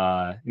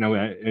 I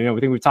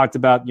think we've talked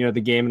about, the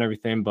game and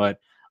everything, but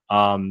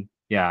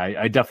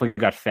I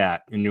definitely got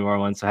fat in New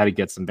Orleans, so I had to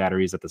get some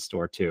batteries at the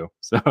store too.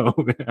 So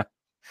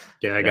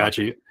I got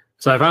you.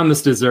 So I found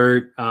this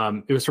dessert.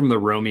 It was from the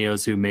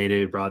Romeos who made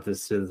it, brought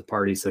this to the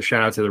party. So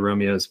shout out to the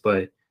Romeos.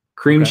 But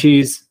cream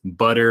cheese,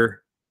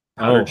 butter,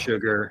 powdered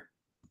sugar,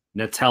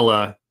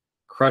 Nutella,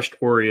 crushed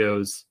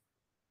Oreos,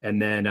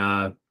 and then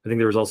I think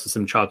there was also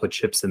some chocolate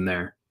chips in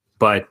there.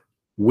 But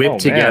whipped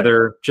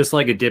together, just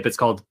like a dip. It's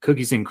called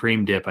cookies and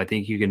cream dip. I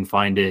think you can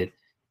find it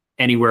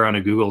anywhere on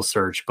a Google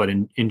search. But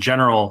in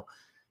general,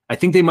 I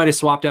think they might have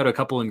swapped out a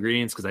couple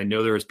ingredients because I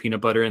know there was peanut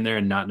butter in there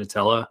and not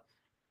Nutella.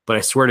 But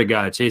I swear to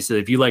God, Chase,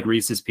 if you like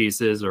Reese's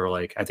Pieces, or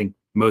like I think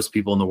most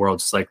people in the world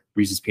just like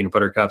Reese's peanut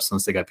butter cups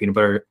unless they got peanut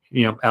butter,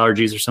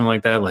 allergies or something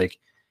like that. Like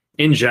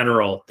in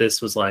general,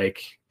 this was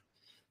like,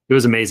 it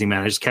was amazing,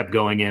 man. I just kept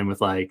going in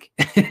with like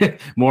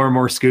more and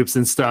more scoops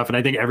and stuff. And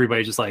I think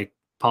everybody just like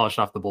polished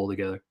off the bowl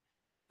together.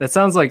 That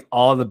sounds like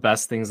all the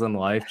best things in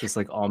life, just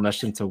like all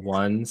meshed into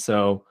one.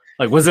 So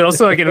like, was it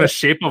also like in the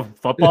shape of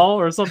football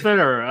or something?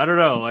 Or I don't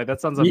know. Like that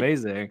sounds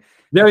amazing.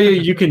 No,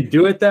 you can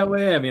do it that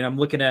way. I mean, I'm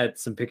looking at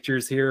some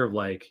pictures here of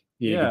like,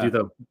 you can do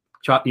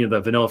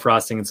the vanilla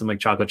frosting and some like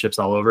chocolate chips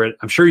all over it.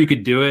 I'm sure you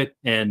could do it.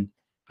 And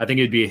I think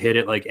it'd be a hit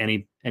at like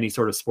any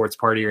sort of sports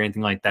party or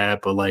anything like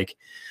that. But like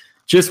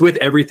just with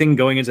everything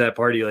going into that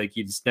party, like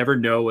you just never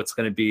know what's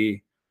going to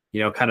be,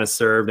 kind of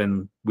served.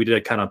 And we did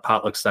a kind of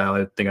potluck style.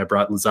 I think I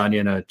brought lasagna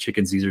and a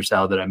chicken Caesar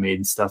salad that I made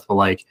and stuff. But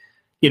like,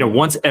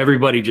 once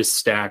everybody just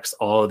stacks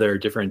all of their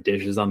different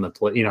dishes on the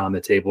on the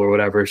table or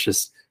whatever, it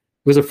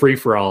was a free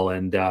for all.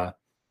 And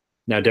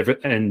now different.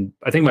 And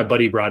I think my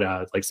buddy brought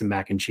out like some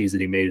mac and cheese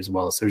that he made as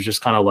well. So it was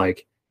just kind of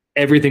like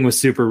everything was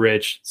super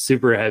rich,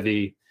 super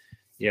heavy.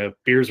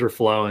 Beers were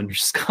flowing,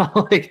 just kind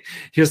of like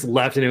just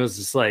left, and it was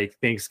just like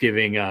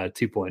Thanksgiving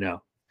 2.0.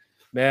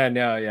 Man,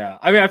 yeah.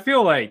 I mean, I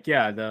feel like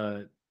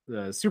the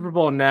Super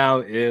Bowl now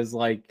is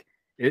like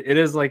it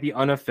is like the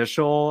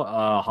unofficial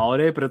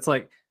holiday, but it's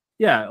like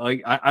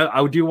like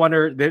I do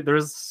wonder.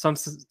 There's some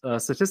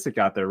statistic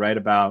out there, right,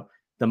 about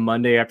the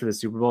Monday after the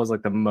Super Bowl is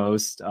like the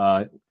most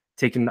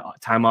taking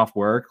time off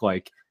work.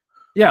 Like,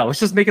 let's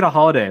just make it a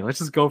holiday. Let's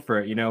just go for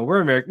it.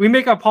 We're American. We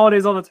make up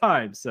holidays all the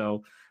time,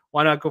 so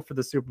why not go for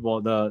the Super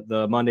Bowl,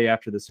 the Monday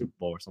after the Super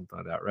Bowl or something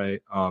like that,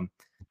 right?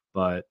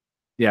 But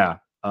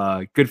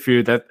good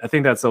food. I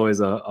think that's always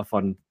a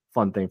fun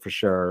thing for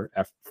sure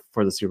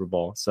for the Super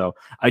Bowl. So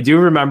I do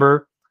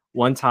remember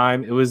one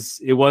time it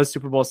was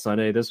Super Bowl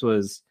Sunday. This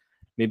was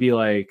maybe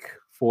like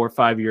 4 or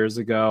 5 years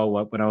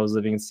ago when I was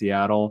living in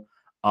Seattle.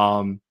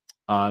 It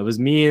was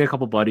me and a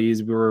couple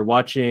buddies. We were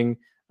watching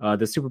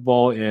the Super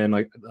Bowl in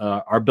like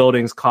our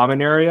building's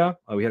common area.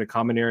 We had a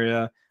common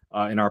area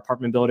in our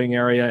apartment building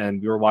area,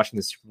 and we were watching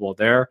the Super Bowl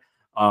there.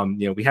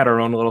 We had our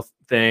own little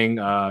thing,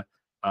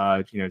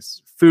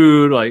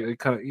 food, like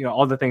kind of,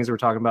 all the things we were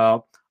talking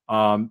about.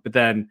 But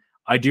then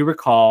I do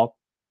recall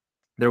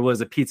there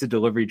was a pizza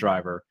delivery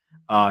driver.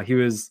 He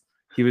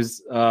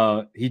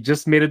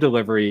just made a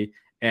delivery,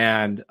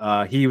 and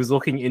he was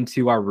looking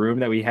into our room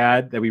that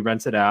we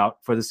rented out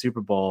for the Super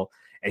Bowl,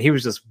 and he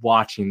was just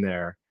watching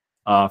there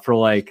for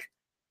like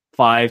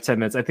 5-10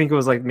 minutes. I think it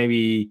was like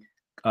maybe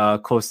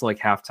close to like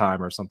halftime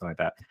or something like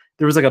that.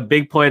 There was like a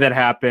big play that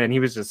happened. He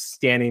was just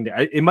standing there.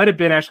 It might have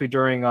been actually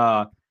during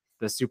the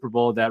Super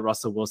Bowl that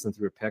Russell Wilson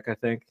threw a pick. I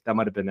think that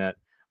might have been it.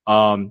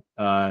 With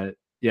the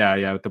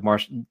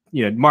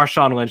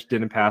Marshawn Lynch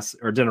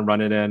didn't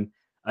run it in.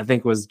 I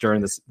think it was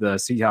during the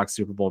Seahawks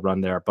Super Bowl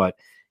run there. But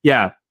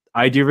yeah,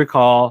 I do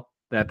recall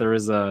that there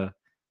was a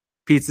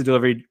pizza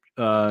delivery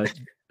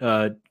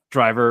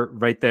driver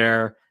right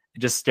there,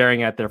 just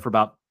staring at there for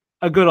about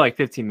a good like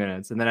 15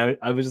 minutes. And then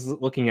I was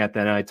just looking at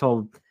that,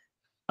 and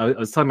I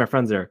was telling my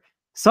friends there,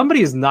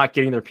 somebody is not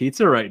getting their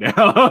pizza right now.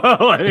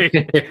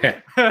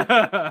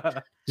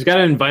 Just got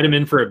to invite him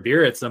in for a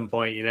beer at some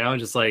point,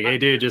 just like, hey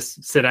dude,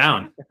 just sit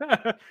down.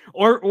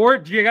 or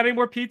do you got any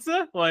more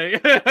pizza?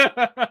 Like,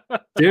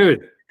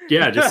 dude,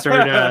 just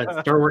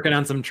start working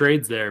on some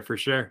trades there for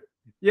sure.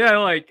 Yeah,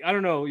 like, I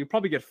don't know, you'll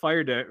probably get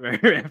fired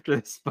after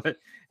this, but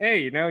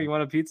hey, you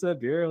want a pizza,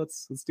 beer?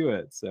 Let's do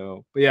it.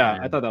 So, but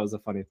I thought that was a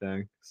funny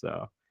thing.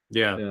 So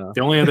yeah. The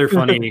only other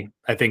funny,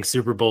 I think,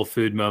 Super Bowl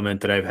food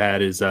moment that I've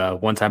had is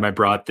one time I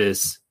brought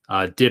this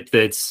dip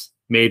that's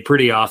made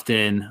pretty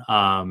often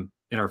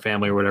in our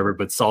family or whatever,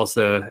 but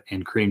salsa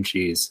and cream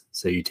cheese.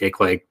 So you take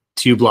like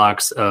 2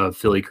 blocks of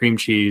Philly cream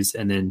cheese,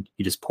 and then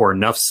you just pour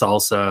enough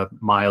salsa,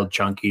 mild,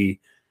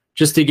 chunky,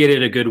 just to get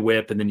it a good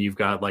whip. And then you've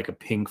got like a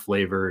pink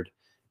flavored,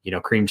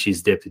 cream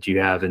cheese dip that you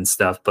have and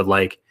stuff. But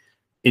like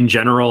in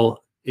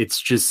general, it's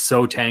just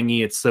so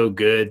tangy. It's so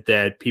good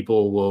that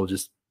people will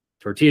just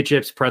tortilla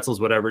chips,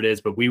 pretzels, whatever it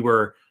is. But we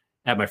were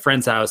at my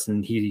friend's house,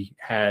 and he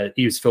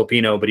was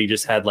Filipino, but he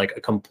just had like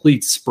a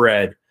complete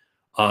spread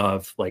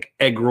of like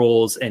egg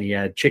rolls, and he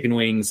had chicken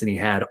wings, and he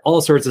had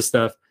all sorts of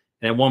stuff.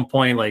 And at one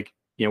point, like,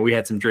 we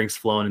had some drinks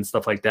flowing and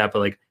stuff like that, but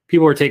like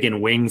people were taking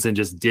wings and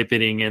just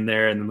dipping in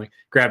there, and then like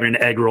grabbing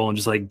an egg roll and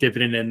just like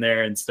dipping it in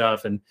there and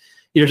stuff. And,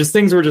 just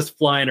things were just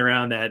flying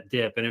around that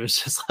dip. And it was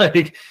just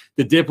like,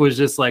 the dip was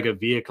just like a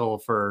vehicle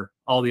for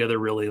all the other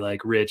really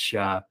like rich,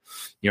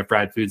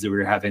 fried foods that we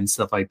were having,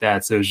 stuff like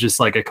that. So it was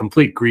just like a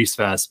complete grease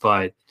fest,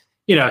 but,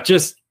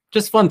 just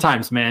just fun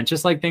times, man.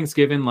 Just like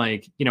Thanksgiving,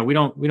 like, we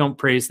don't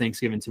praise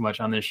Thanksgiving too much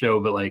on this show,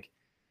 but like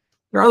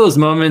there are those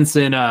moments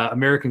in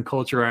American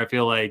culture where I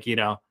feel like,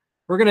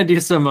 we're gonna do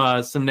some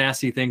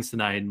nasty things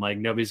tonight, and like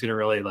nobody's gonna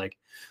really like,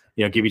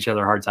 give each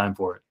other a hard time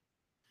for it.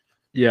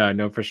 Yeah,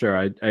 no, for sure.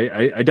 I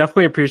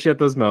definitely appreciate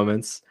those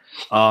moments.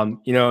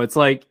 It's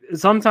like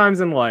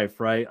sometimes in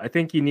life, right? I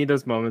think you need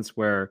those moments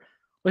where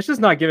let's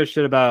just not give a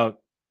shit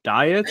about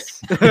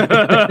diets.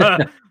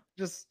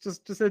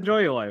 just enjoy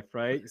your life,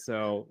 right?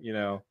 So,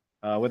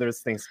 whether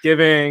it's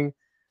Thanksgiving,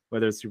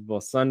 whether it's Super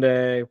Bowl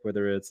Sunday,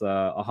 whether it's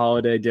a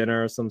holiday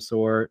dinner of some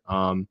sort.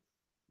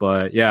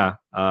 But yeah,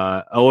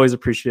 I always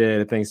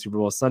appreciate it. Thanks Super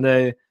Bowl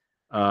Sunday.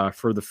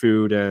 For the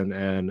food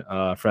and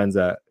friends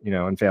that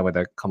and family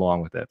that come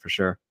along with it for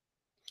sure.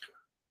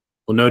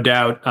 Well, no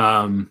doubt.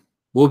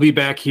 We'll be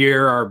back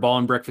here, our Ball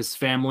and Breakfast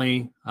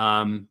family.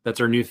 That's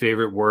our new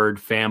favorite word,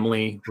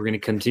 family. We're going to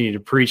continue to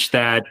preach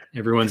that.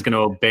 Everyone's going to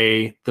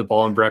obey the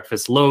Ball and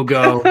Breakfast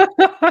logo,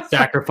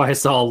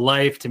 sacrifice all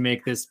life to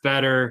make this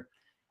better.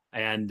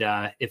 And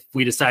if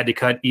we decide to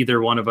cut either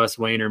one of us,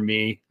 Wayne or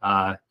me,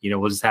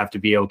 we'll just have to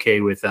be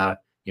okay with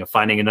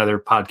finding another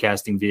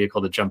podcasting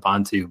vehicle to jump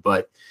onto.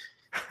 But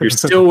you're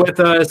still with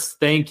us.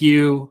 Thank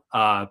you.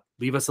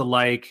 Leave us a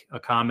like, a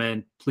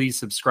comment. Please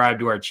subscribe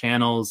to our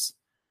channels.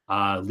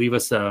 Leave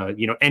us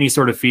any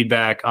sort of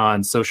feedback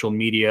on social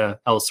media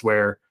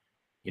elsewhere.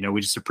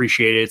 We just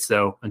appreciate it.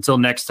 So until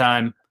next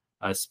time,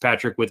 it's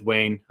Patrick with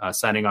Wayne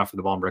signing off for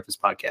the Ball and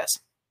Breakfast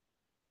podcast.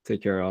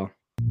 Take care, all.